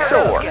up. Ready to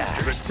soar.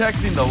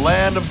 Protecting the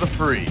land of the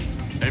free.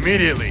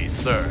 Immediately,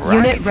 sir.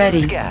 Unit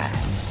ready.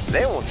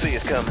 They won't see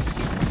us coming.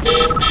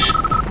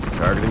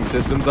 Targeting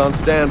systems on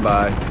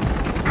standby.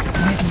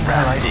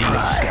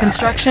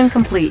 Construction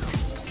complete.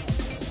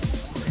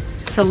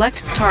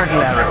 Select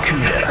target.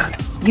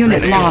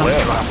 Unit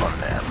lost.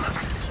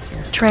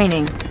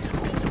 Training.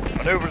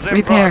 Maneuvers in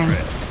Repairing.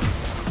 progress.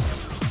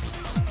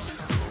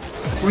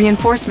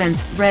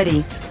 Reinforcements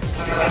ready.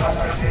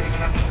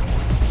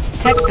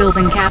 Tech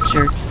building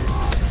captured.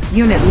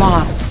 Unit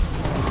lost.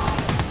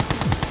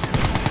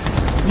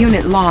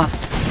 Unit lost.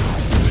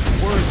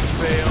 Words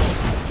fail.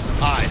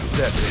 I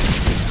step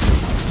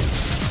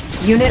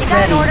in. Unit Got an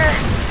ready. order.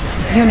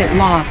 Unit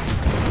lost.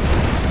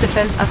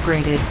 Defense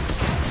upgraded.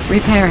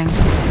 Repairing.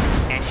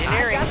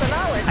 Engineering. I've got the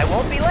knowledge. I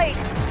won't be late.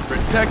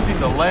 Protecting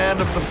the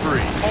land of the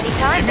free.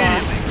 Anytime,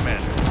 boss. Immediately,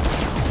 Commander.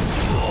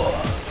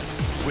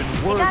 When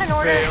got words an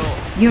order. fail,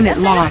 Unit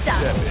Let's lost. finish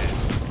step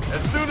in.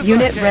 As soon as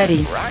Unit I can.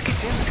 ready.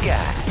 Rockets in the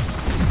sky.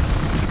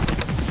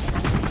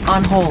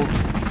 On hold.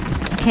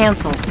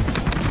 Cancel.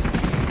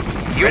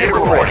 Unit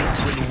reporting.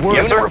 When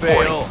words Unit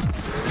fail,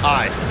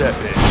 I step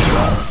in.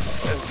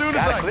 As soon as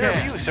Got a I clear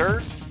can. view,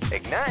 sir.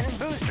 Igniting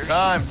boosters.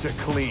 Time to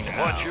clean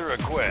house. What's your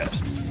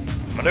request?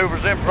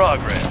 Maneuvers in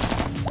progress.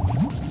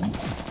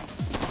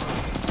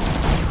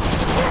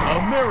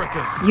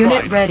 America's Unit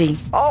finest. ready.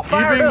 All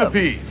fired Keeping the up.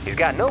 peace. He's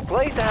got no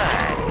place to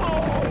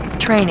hide.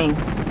 Training.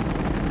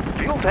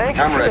 Fuel tanks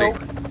I'm are ready.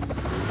 filled.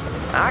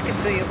 I can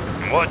see him.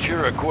 What's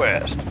your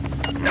request?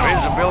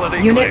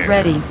 Visibility Unit clear.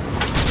 ready.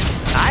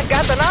 I've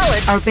got the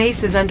knowledge. Our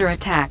base is under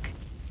attack.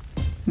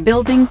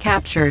 Building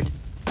captured.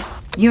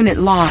 Unit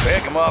lost.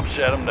 Pick 'em up,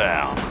 set 'em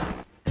down.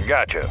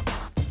 Gotcha.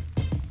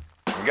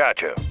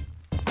 Gotcha.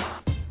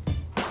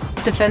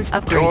 Defense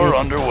Tour upgraded.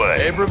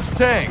 underway. Abrams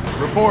tank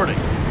reporting.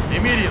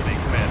 Immediately,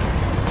 Commander.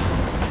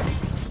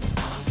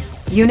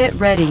 Unit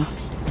ready.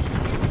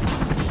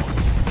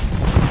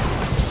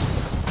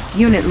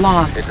 Unit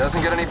lost. It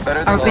doesn't get any better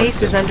than Our last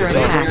base is time. under Thank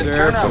you, attack.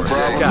 sir. No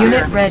problem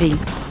Unit here. ready.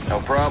 No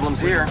problems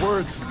here. When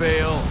words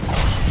fail,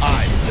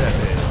 I step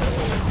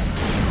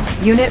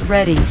in. Unit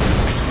ready.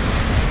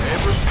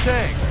 Abrams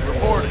tank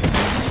reporting.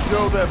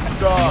 Show them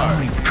stars.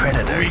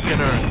 We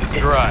can earn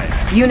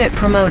stripes. Unit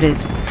promoted.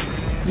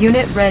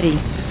 Unit ready.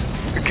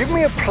 Give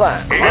me a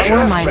plan.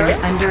 Ore miner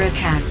under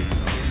attack.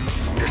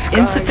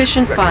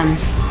 Insufficient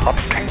funds.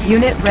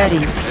 Unit ready.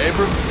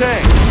 Abrams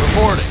tank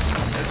reporting.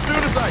 As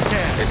soon as I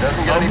can. It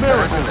doesn't get any better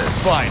than America's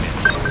this.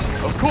 finest.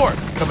 Of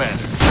course,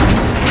 Commander.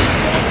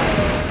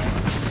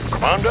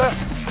 Commander?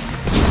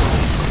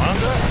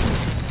 Commander?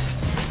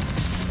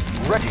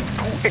 Ready to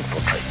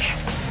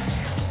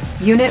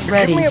infiltrate. Unit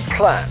ready. Give me a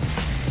plan.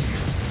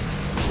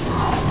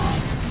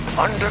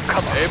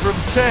 Undercover.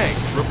 Abrams tank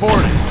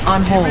reporting.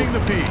 On hold. Keeping the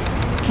peace.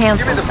 Give me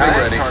Cancel. the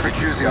big target,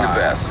 choosing the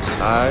best.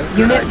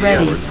 Unit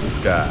ready. Towards the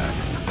sky.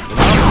 Then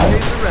I'll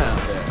blaze around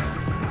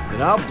there.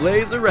 Then I'll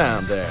blaze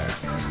around there.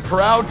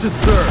 Proud to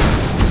serve.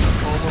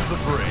 Home of the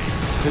brave.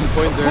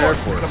 Pinpoint their Air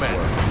Force Commander.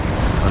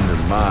 work. Under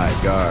my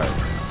guard.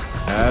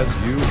 As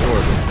you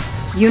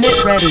ordered.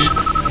 Unit ready.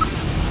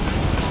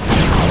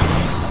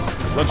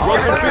 Let's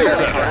run some field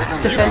tests.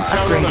 Defense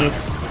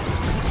upgraded.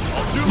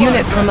 I'll do my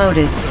Unit best.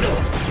 promoted.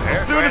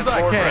 As soon as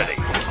I Transport can.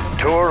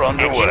 ready. Tour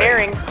underway.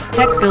 Engineering.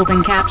 Tech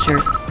building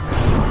captured.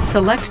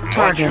 Select What's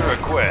target. your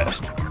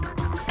request?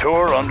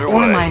 Tour underway.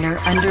 Ore miner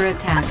under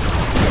attack.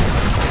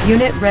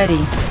 Unit ready.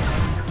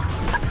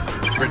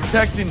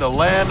 Protecting the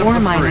land of Ore the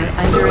miner free.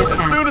 under As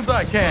attack. soon as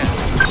I can.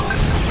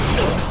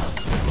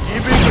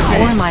 Keeping the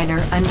Ore peace. miner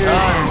under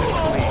attack.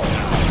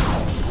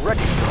 Ready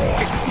to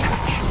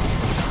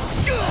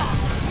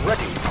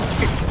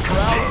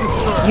Proud to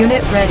serve.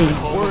 Unit ready.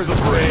 Words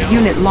fail.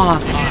 Unit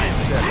lost.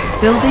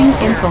 Building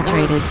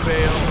infiltrated.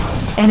 Fail.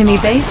 Enemy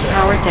base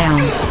powered down.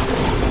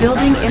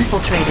 Building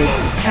infiltrated.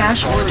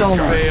 Cache Words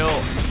stolen. fail.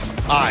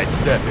 I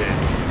step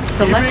in.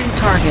 Select Keeping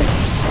target.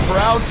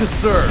 proud to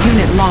serve.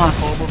 Unit lost.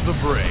 Home of the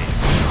brave.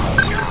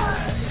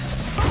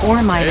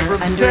 Ore miner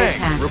Abrams under tank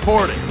attack.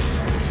 reporting.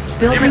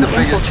 Building the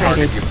biggest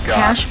target infiltrated. you've got.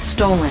 Cache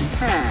stolen.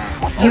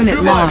 I'll Unit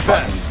do my lost.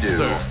 best,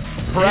 sir.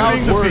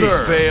 Proud to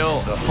serve. Fail.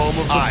 The home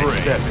of the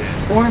brave. Step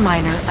in. Ore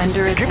miner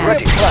under Ready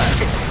attack.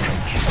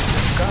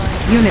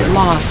 plan. Unit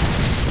lost.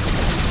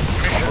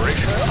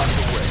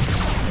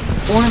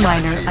 Ore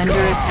miner under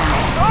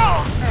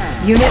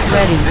attack. Unit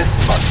ready.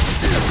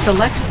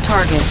 Select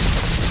target.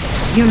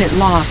 Unit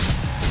lost.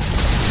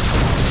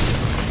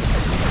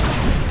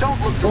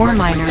 Ore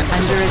miner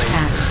under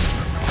attack.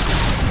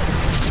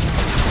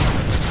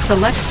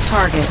 Select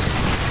target.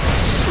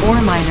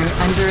 Ore miner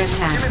under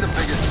attack.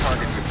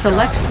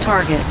 Select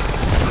target.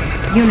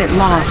 Unit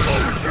lost.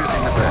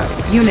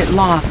 Unit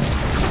lost.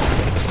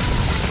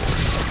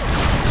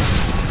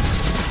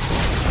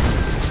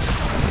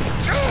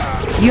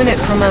 Unit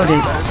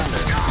promoted.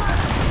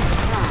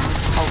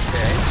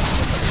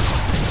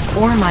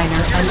 Ore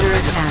miner under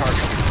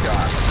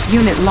attack.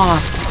 Unit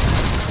lost.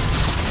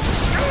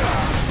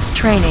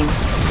 Training.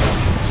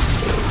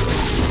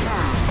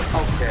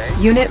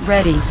 Unit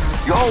ready.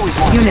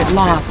 Unit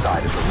lost.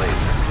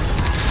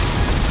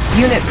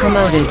 Unit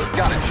promoted.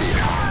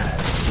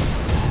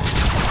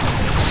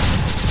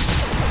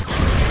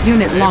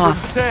 Unit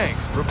lost.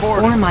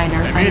 Ore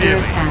miner under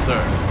attack.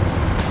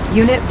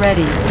 Unit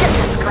ready.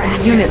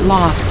 Unit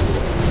lost.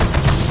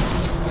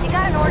 You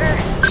got an order?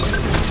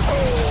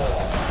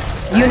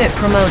 Unit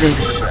promoted.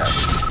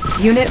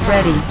 Unit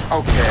ready.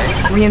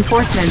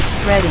 Reinforcements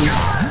ready.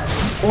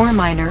 Ore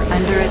miner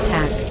under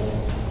attack.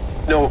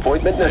 No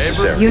appointment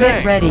necessary.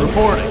 Unit ready.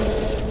 Reporting.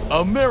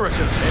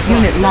 America's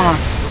Unit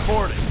lost.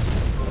 reporting.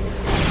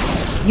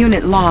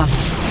 Unit lost.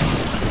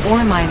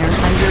 Ore miner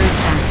under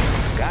attack.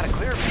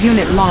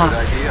 Unit lost.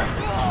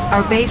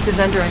 Our base is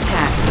under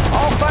attack.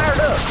 All fired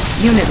up.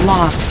 Unit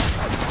lost.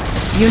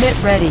 Unit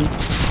ready.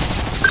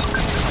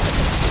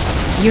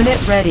 Unit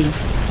ready.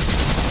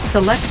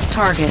 Select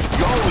target.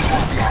 You always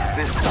want to be on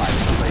this side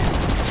of the laser.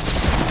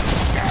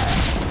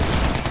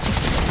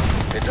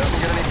 It doesn't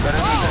get any better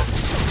than this.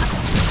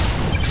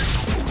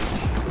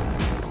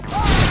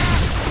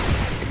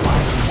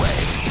 Miles away.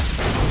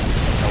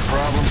 No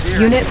problems here.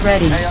 Unit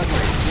ready. Hey,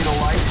 ugly. Need a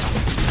light?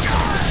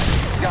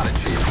 Got it,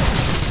 Chief.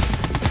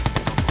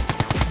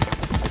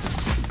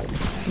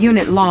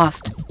 Unit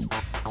lost.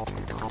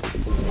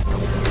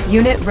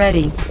 Unit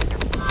ready.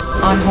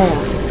 On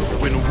hold.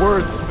 When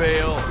words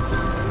fail,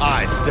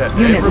 I step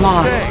in. Unit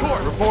lost.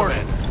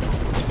 Reporting.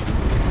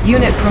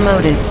 Unit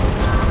promoted.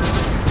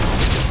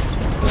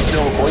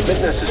 No appointment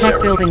Tech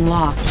necessary. building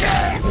lost.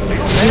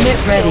 Unit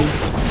ready.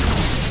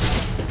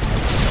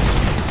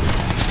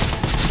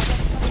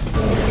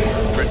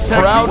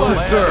 Proud to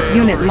serve.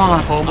 Unit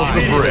lost. Home of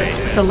the brave.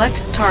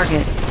 Select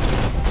target.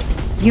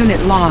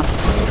 Unit lost.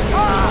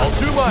 I'll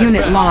do my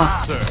Unit best,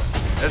 lost. sir.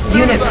 As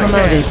soon Unit as I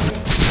promoted.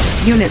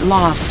 can. Unit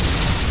lost.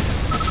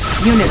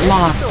 Unit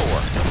lost.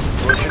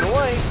 Pushing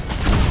away.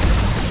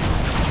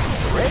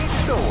 Ready to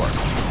soar.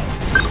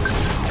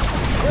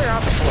 Clear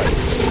out the place.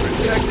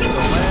 Protecting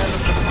the land of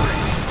the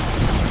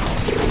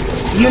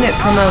free. Unit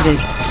promoted.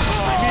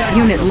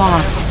 Unit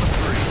lost.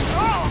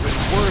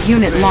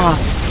 Unit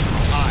lost.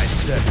 I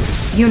step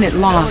in. Unit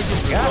lost.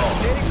 Got a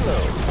steady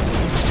flow.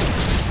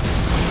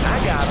 I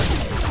got him.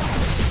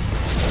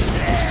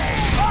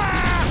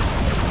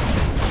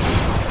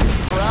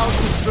 Proud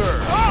to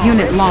serve.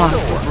 Unit lost.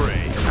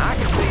 Brave. I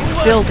can see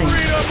him. Building.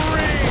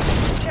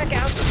 Check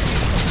out the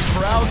view.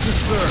 Proud to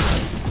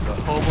serve. The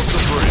home of the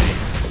brave.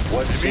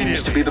 What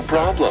seems to be the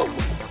problem?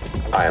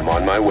 I am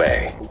on my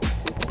way.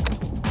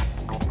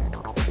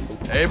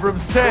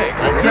 Abrams tank.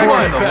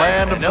 Protecting the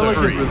land of the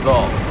free.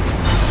 Result.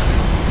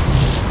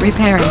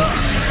 Repairing.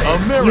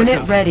 America's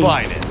Unit ready.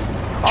 finest.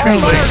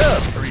 Training.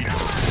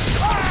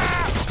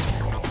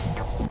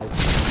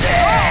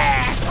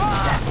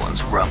 That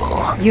one's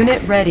rubble.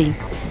 Unit ready.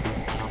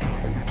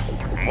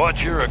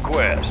 What's your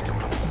request?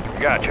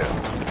 Gotcha.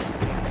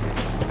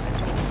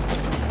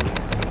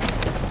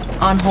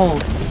 On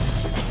hold.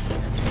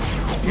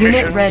 Unit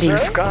Mission ready.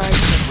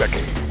 Skies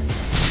ready.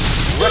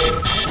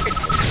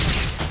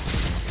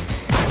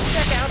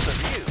 Check out the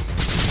view.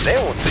 They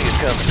won't see it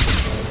coming.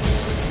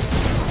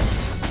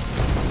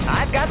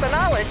 I've got the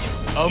knowledge.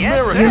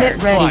 America's Unit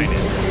ready.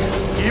 finest.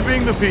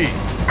 Keeping the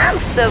peace. I'm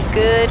so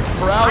good.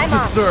 Proud I'm to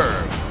on.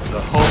 serve. The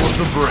home of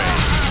the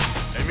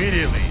brave.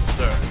 Immediately,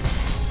 sir.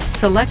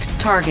 Select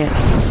target.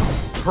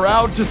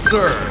 Proud to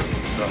serve.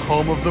 The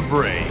home of the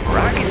brave.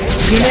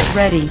 Unit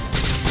ready.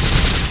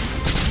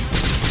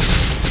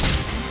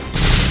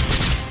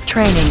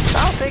 Training.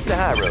 I'll take the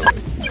high road.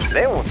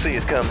 They won't see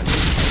us coming.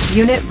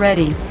 Unit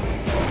ready.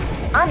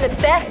 I'm the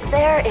best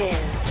there is.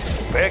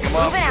 Pick 'em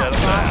up, Moving out,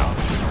 set 'em down.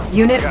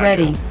 Unit Gotcha.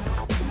 ready.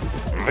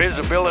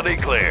 Visibility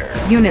clear.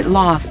 Unit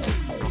lost.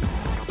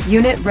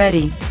 Unit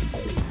ready.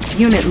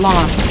 Unit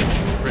lost.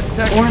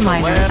 Protecting Ore the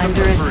miner land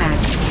under of the free.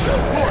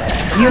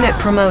 attack. Unit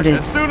promoted.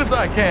 As soon as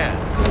I can.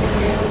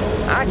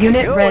 I can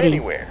Unit go ready.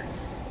 anywhere.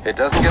 It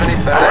doesn't get any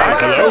better I'm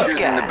than a just scout.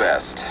 choosing the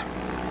best.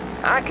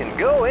 I can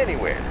go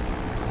anywhere.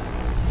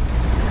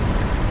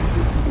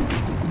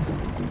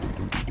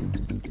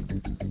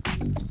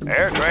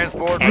 Air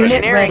transport Unit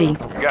Engineering.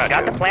 ready. Gotcha.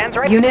 Got the plans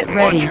ready? Unit What's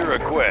ready. your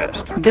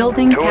request?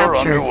 Building Tour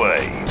captured.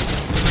 underway.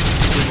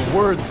 When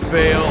words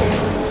fail,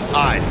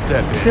 I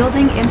step in.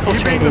 Building Keeping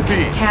infiltrated. the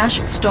peace.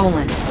 Cash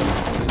stolen.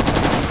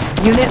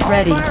 Unit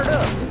ready. Fired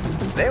up.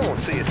 They won't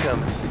see us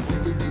coming.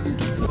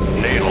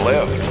 Need a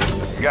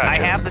lift. Gotcha. I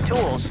have the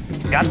tools.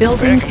 Got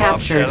Building Pick 'em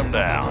up, set captured. 'em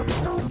down.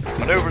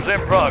 Maneuvers in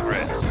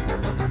progress.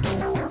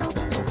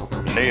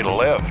 Need a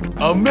lift.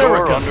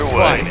 America's Tour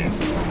underway.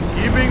 finest.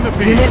 Keeping the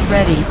peace. Unit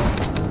ready.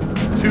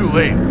 Too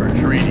late for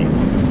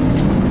treaties.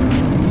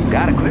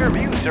 Got a clear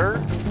view,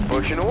 sir.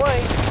 Pushing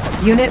away.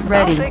 Unit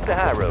ready. I'll take the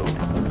high road.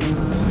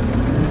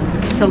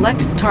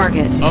 Select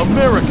target.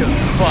 America's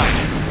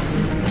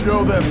finest.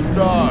 Show them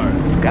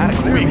stars. Got a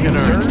so clear we view, can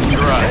earn sir.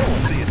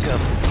 stripes. See it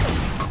coming.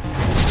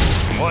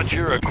 What's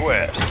your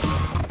request?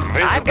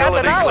 I've got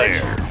the Visibility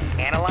knowledge.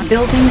 clear. Analyze.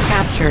 Building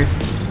captured.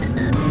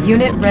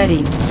 Unit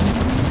ready.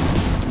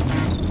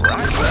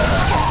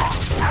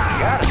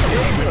 Got a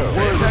big road.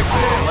 We're next to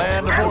the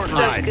land of orders. so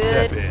I good.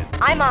 step in.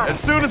 I'm on. As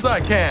soon as I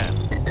can.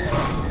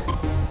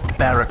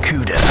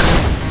 Barracuda.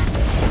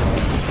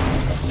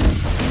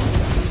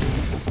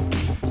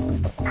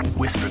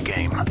 Whisper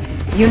game.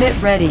 Unit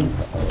ready.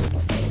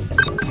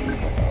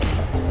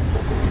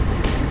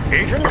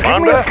 Agent,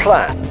 Commander.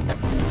 plan.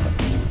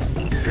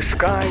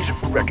 Disguise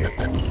ready.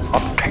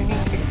 Obtaining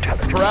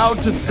intelligence.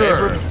 Proud to serve.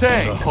 Abrams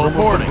tank. The home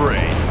of the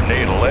brave.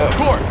 Need a lift. Of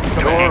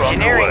course. Tour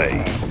Engineering.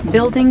 underway.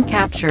 Building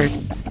captured.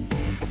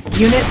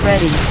 Unit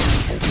ready.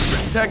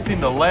 Protecting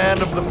the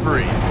land of the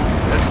free.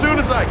 As soon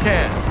as I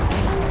can.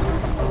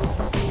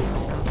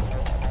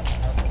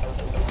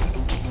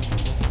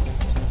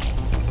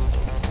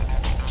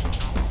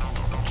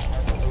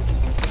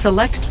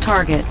 Select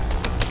target.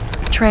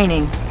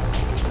 Training.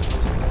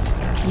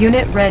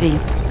 Unit ready.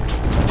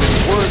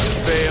 Words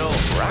fail.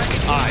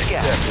 I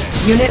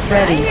step in. Unit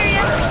ready.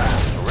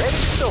 Ready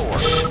to soar.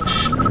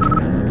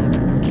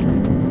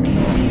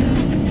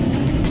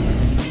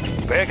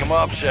 Pick 'em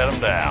up, set 'em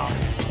down.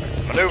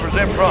 Maneuvers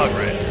in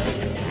progress.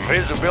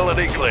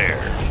 Visibility clear.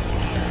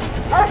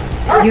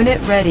 Unit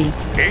ready.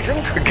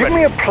 Agent, give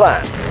me a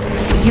plan.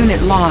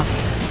 Unit lost.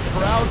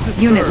 Proud to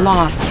Unit serve.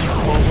 lost.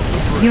 Home of the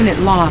brave. Unit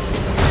lost.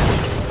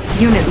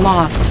 Unit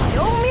lost.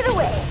 Show me the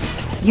way.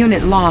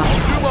 Unit lost.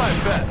 Do my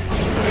best.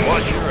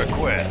 What's your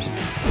request?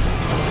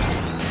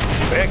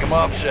 Pick 'em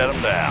up, set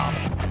 'em down.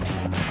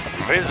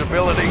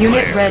 Visibility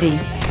Unit clear. ready.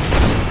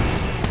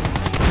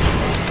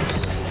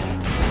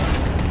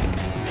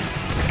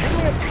 Give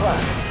me a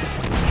plan.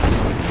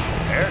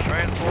 Air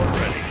transport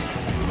ready.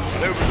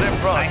 Maneuvers in I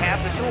progress.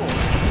 have the tools.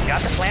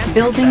 Got the plan.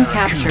 Building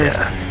captured.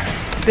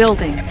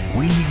 Building.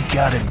 We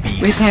gotta be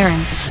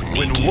Repairing.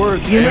 When sneaky.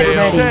 words Unit fail,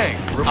 ready. tank.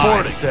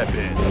 Reporting. I step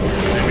in.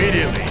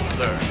 Immediately,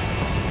 sir.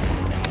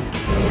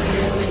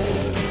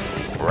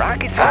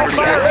 Rockets Fire, already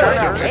fire, out,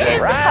 fire. sir. It is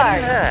the Right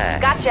card.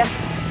 behind. Gotcha.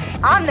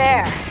 I'm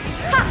there.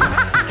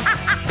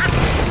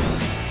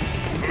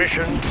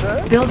 Mission,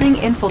 sir. Building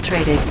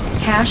infiltrated.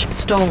 Cash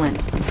stolen.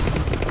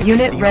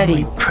 Unit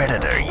ready.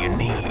 Predator you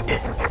need.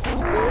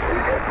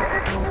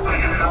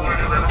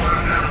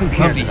 Who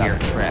cares here?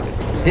 Trap.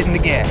 Hitting the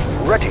gas.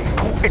 Ready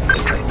to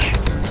infiltrate.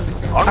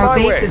 On Our my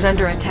base way. is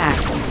under attack.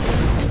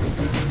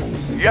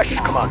 Yes,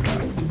 Commander.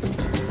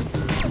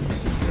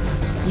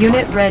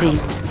 Unit ready.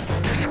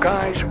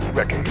 Disguise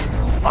ready.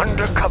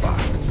 Undercover.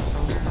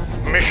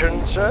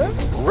 Mission, sir.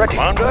 Ready.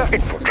 Commander.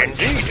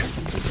 Indeed.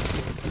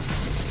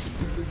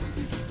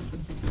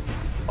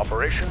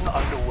 Operation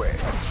underway.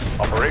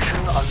 Operation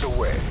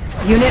underway.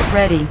 Unit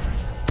ready.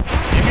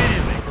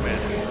 Immediately,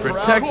 Commander.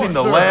 Protecting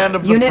the land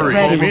of the Unit free.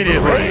 ready.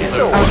 Immediately,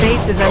 sir. Our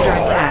base is under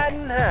attack.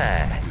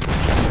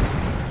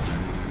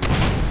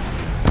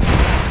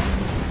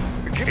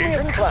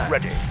 Agent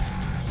ready.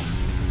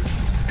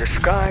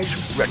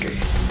 Disguise ready.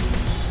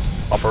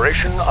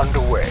 Operation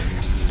underway.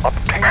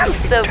 Obtain I'm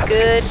so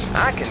good.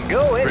 I can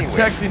go anywhere.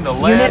 Protecting the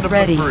land Unit of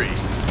ready. the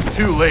free.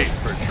 Too late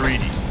for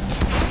treaties.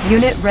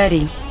 Unit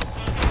ready.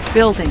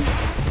 Building.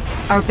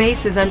 Our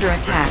base is under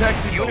attack.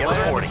 Protecting the Unit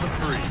land reporting. of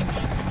the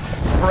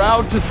free.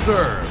 Proud to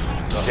serve.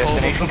 The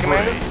Destination, home of the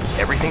Commander. brave.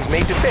 Everything's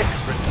made to fit.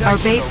 Protecting Our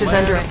base the is land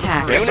under of the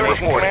attack. free.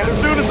 Destination, Commander.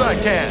 As soon as I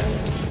can.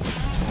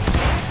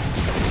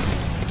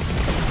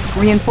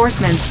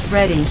 Reinforcements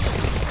ready.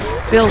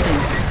 Building.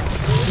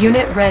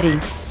 Unit ready.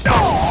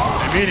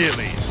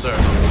 Immediately, sir.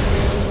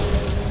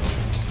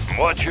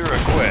 What's your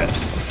request?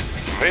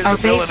 Our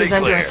base Visibility is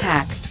under clear.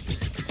 attack.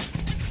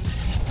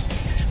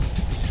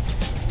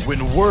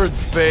 When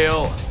words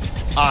fail,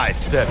 I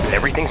step in.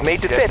 Everything's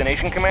made to fit.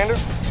 Destination, Commander.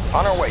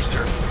 On our way,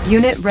 sir.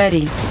 Unit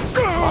ready.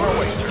 On our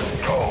way,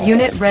 sir.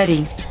 Unit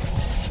ready.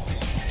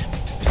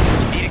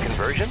 Need a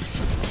conversion?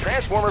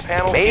 Transformer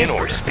panel made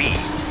for speed.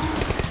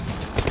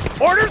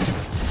 Orders?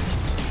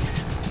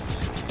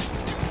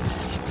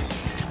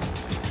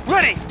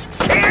 Ready.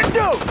 And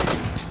go.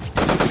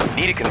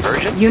 Need a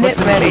conversion? Unit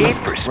ready. Made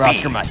for speed.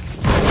 Roster Mike.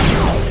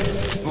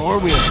 Four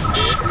wheels.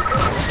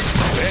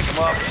 Pick 'em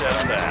up,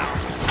 set 'em down.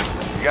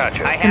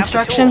 Gotcha. I have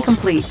Construction the tools.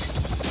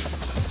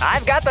 complete.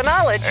 I've got the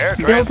knowledge. Air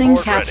Building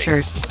transport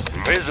captured.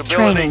 ready.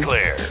 Visibility Training.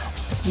 clear.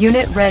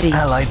 Unit ready.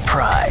 Allied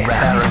pride.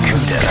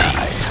 Barracuda.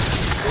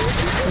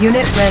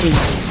 Unit ready.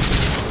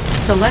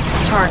 Select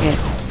target.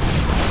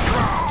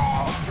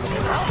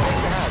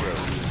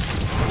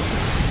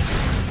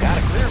 Got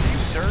a clear view,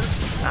 sir.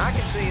 I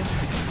can see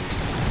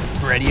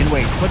him. Ready and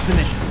wait. What's the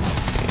mission?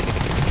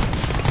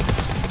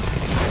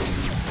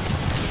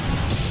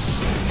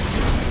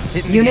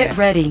 Unit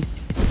ready.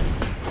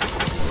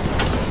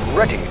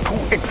 Ready to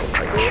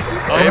infiltrate.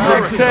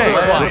 Apex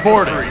tank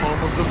reporting.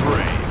 Home of the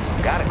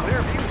brave. Got a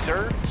clear view,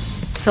 sir.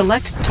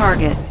 Select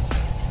target.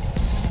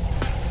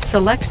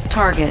 Select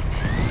target.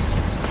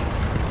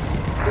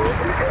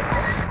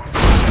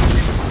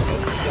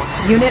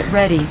 Unit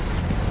ready.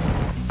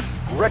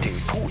 Ready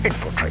to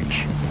infiltrate.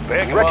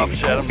 Pick him up,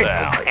 set him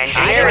down.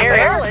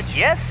 Engineering.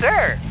 Yes,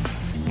 sir.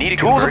 Need a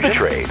tools of the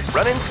trade.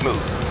 Running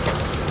smooth.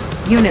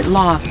 Unit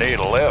lost. Need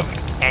a lift.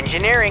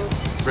 Engineering.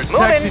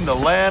 Protecting the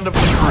land of the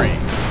free.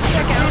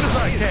 As soon as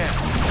I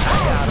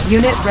can.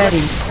 Unit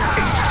ready.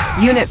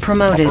 Unit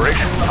promoted.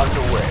 Operation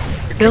underway.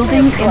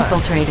 Building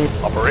infiltrated.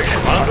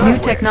 Operation underway. New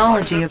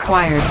technology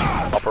acquired.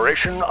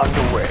 Operation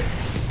underway.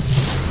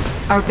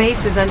 Our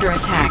base is under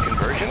attack.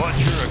 Conversion. What's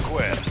your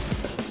request?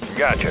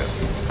 Gotcha.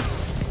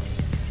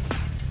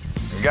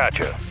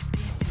 Gotcha.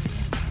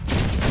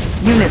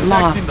 Unit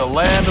lost. Protecting the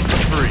land of the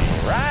free.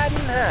 Riding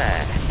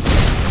high.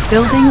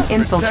 Building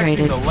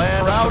infiltrated. The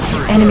land of the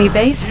free. Enemy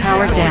base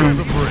powered down.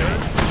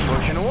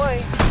 Pushing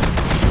away.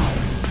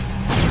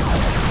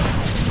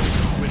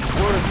 When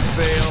words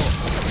fail,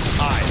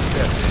 I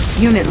step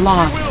in. Unit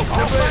lost. Will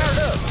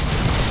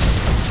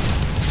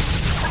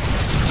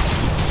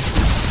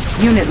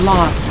Unit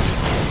lost.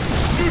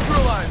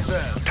 neutralize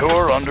them.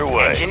 Tour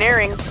underway.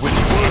 Engineering. When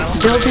words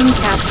Building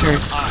captured.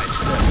 I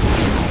step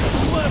in.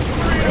 Let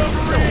freedom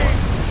ring.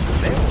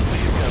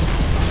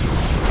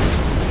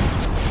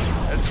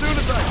 As soon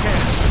as I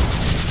can.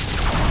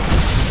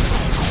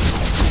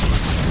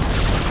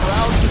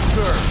 Proud to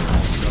serve.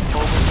 The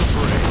home of the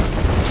brave.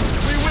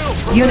 We will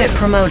prevail. Unit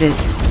promoted.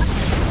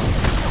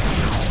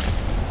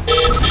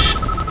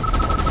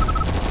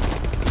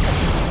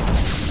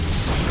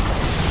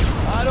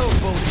 I don't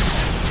believe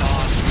in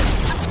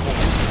non-human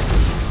force.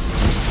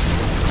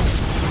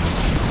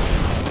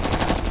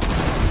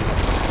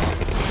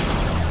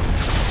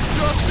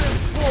 Justice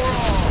for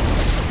all.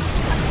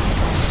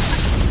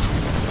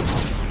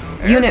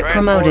 Unit Air transport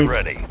promoted.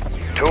 Ready.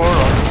 Tour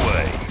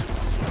underway.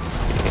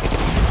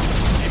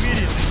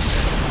 Immediately.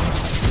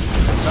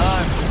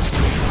 Time.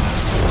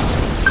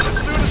 As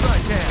soon as I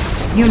can.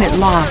 Unit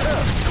lost.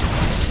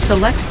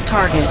 Select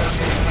target.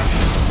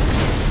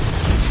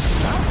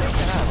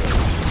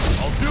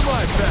 I'll do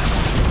my best,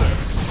 sir.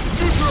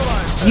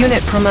 Neutralize them.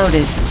 Unit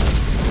promoted.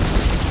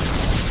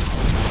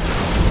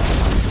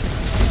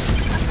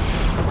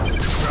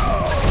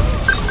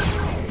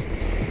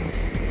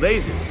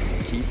 Lasers to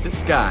keep the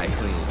sky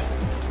clean.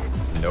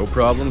 No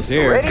problems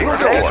here. Ready to go.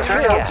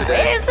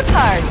 Here's the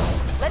party.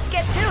 Let's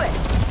get to it.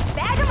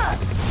 Bag 'em up.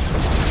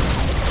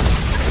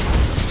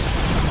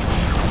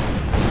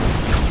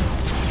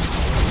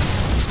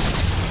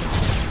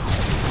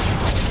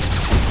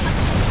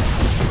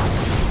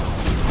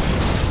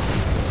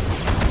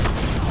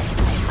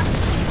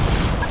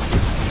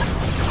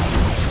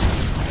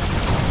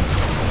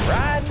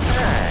 Riding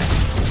high.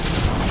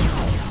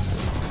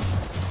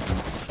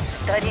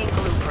 Studying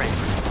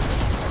blueprints.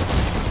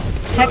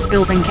 Tech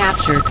building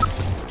captured.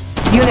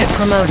 Unit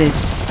promoted.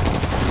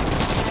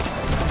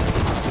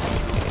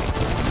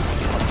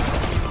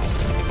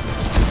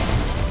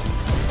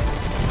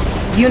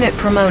 Unit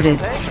promoted.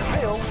 Thanks for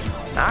Phil.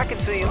 I can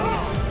see him.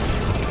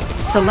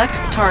 Select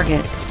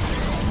target.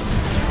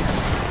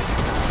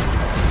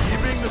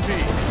 Keeping the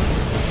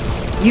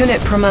peace.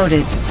 Unit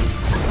promoted.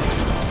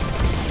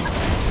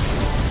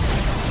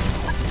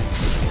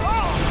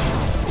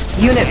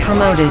 Unit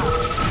promoted.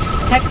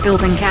 Tech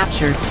building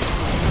captured.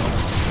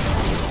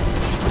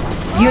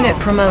 Unit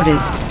promoted.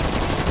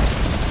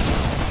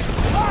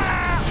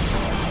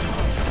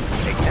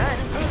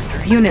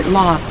 Unit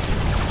lost.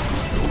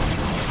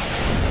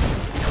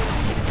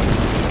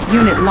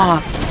 Unit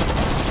lost.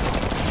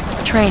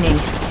 Training.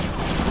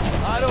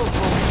 I don't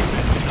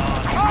believe in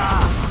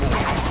non-human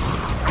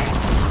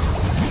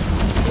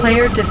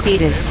Player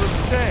defeated.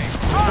 force. Tank.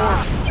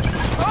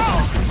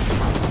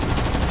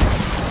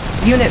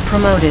 Unit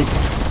promoted.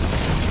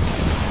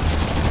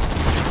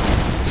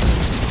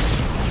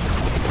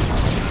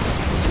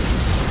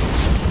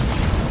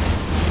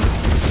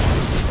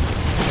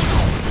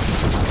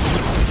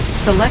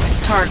 Select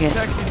target.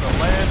 Protecting the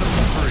land of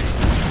the free.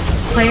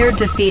 Player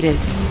defeated.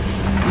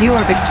 You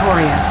are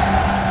victorious.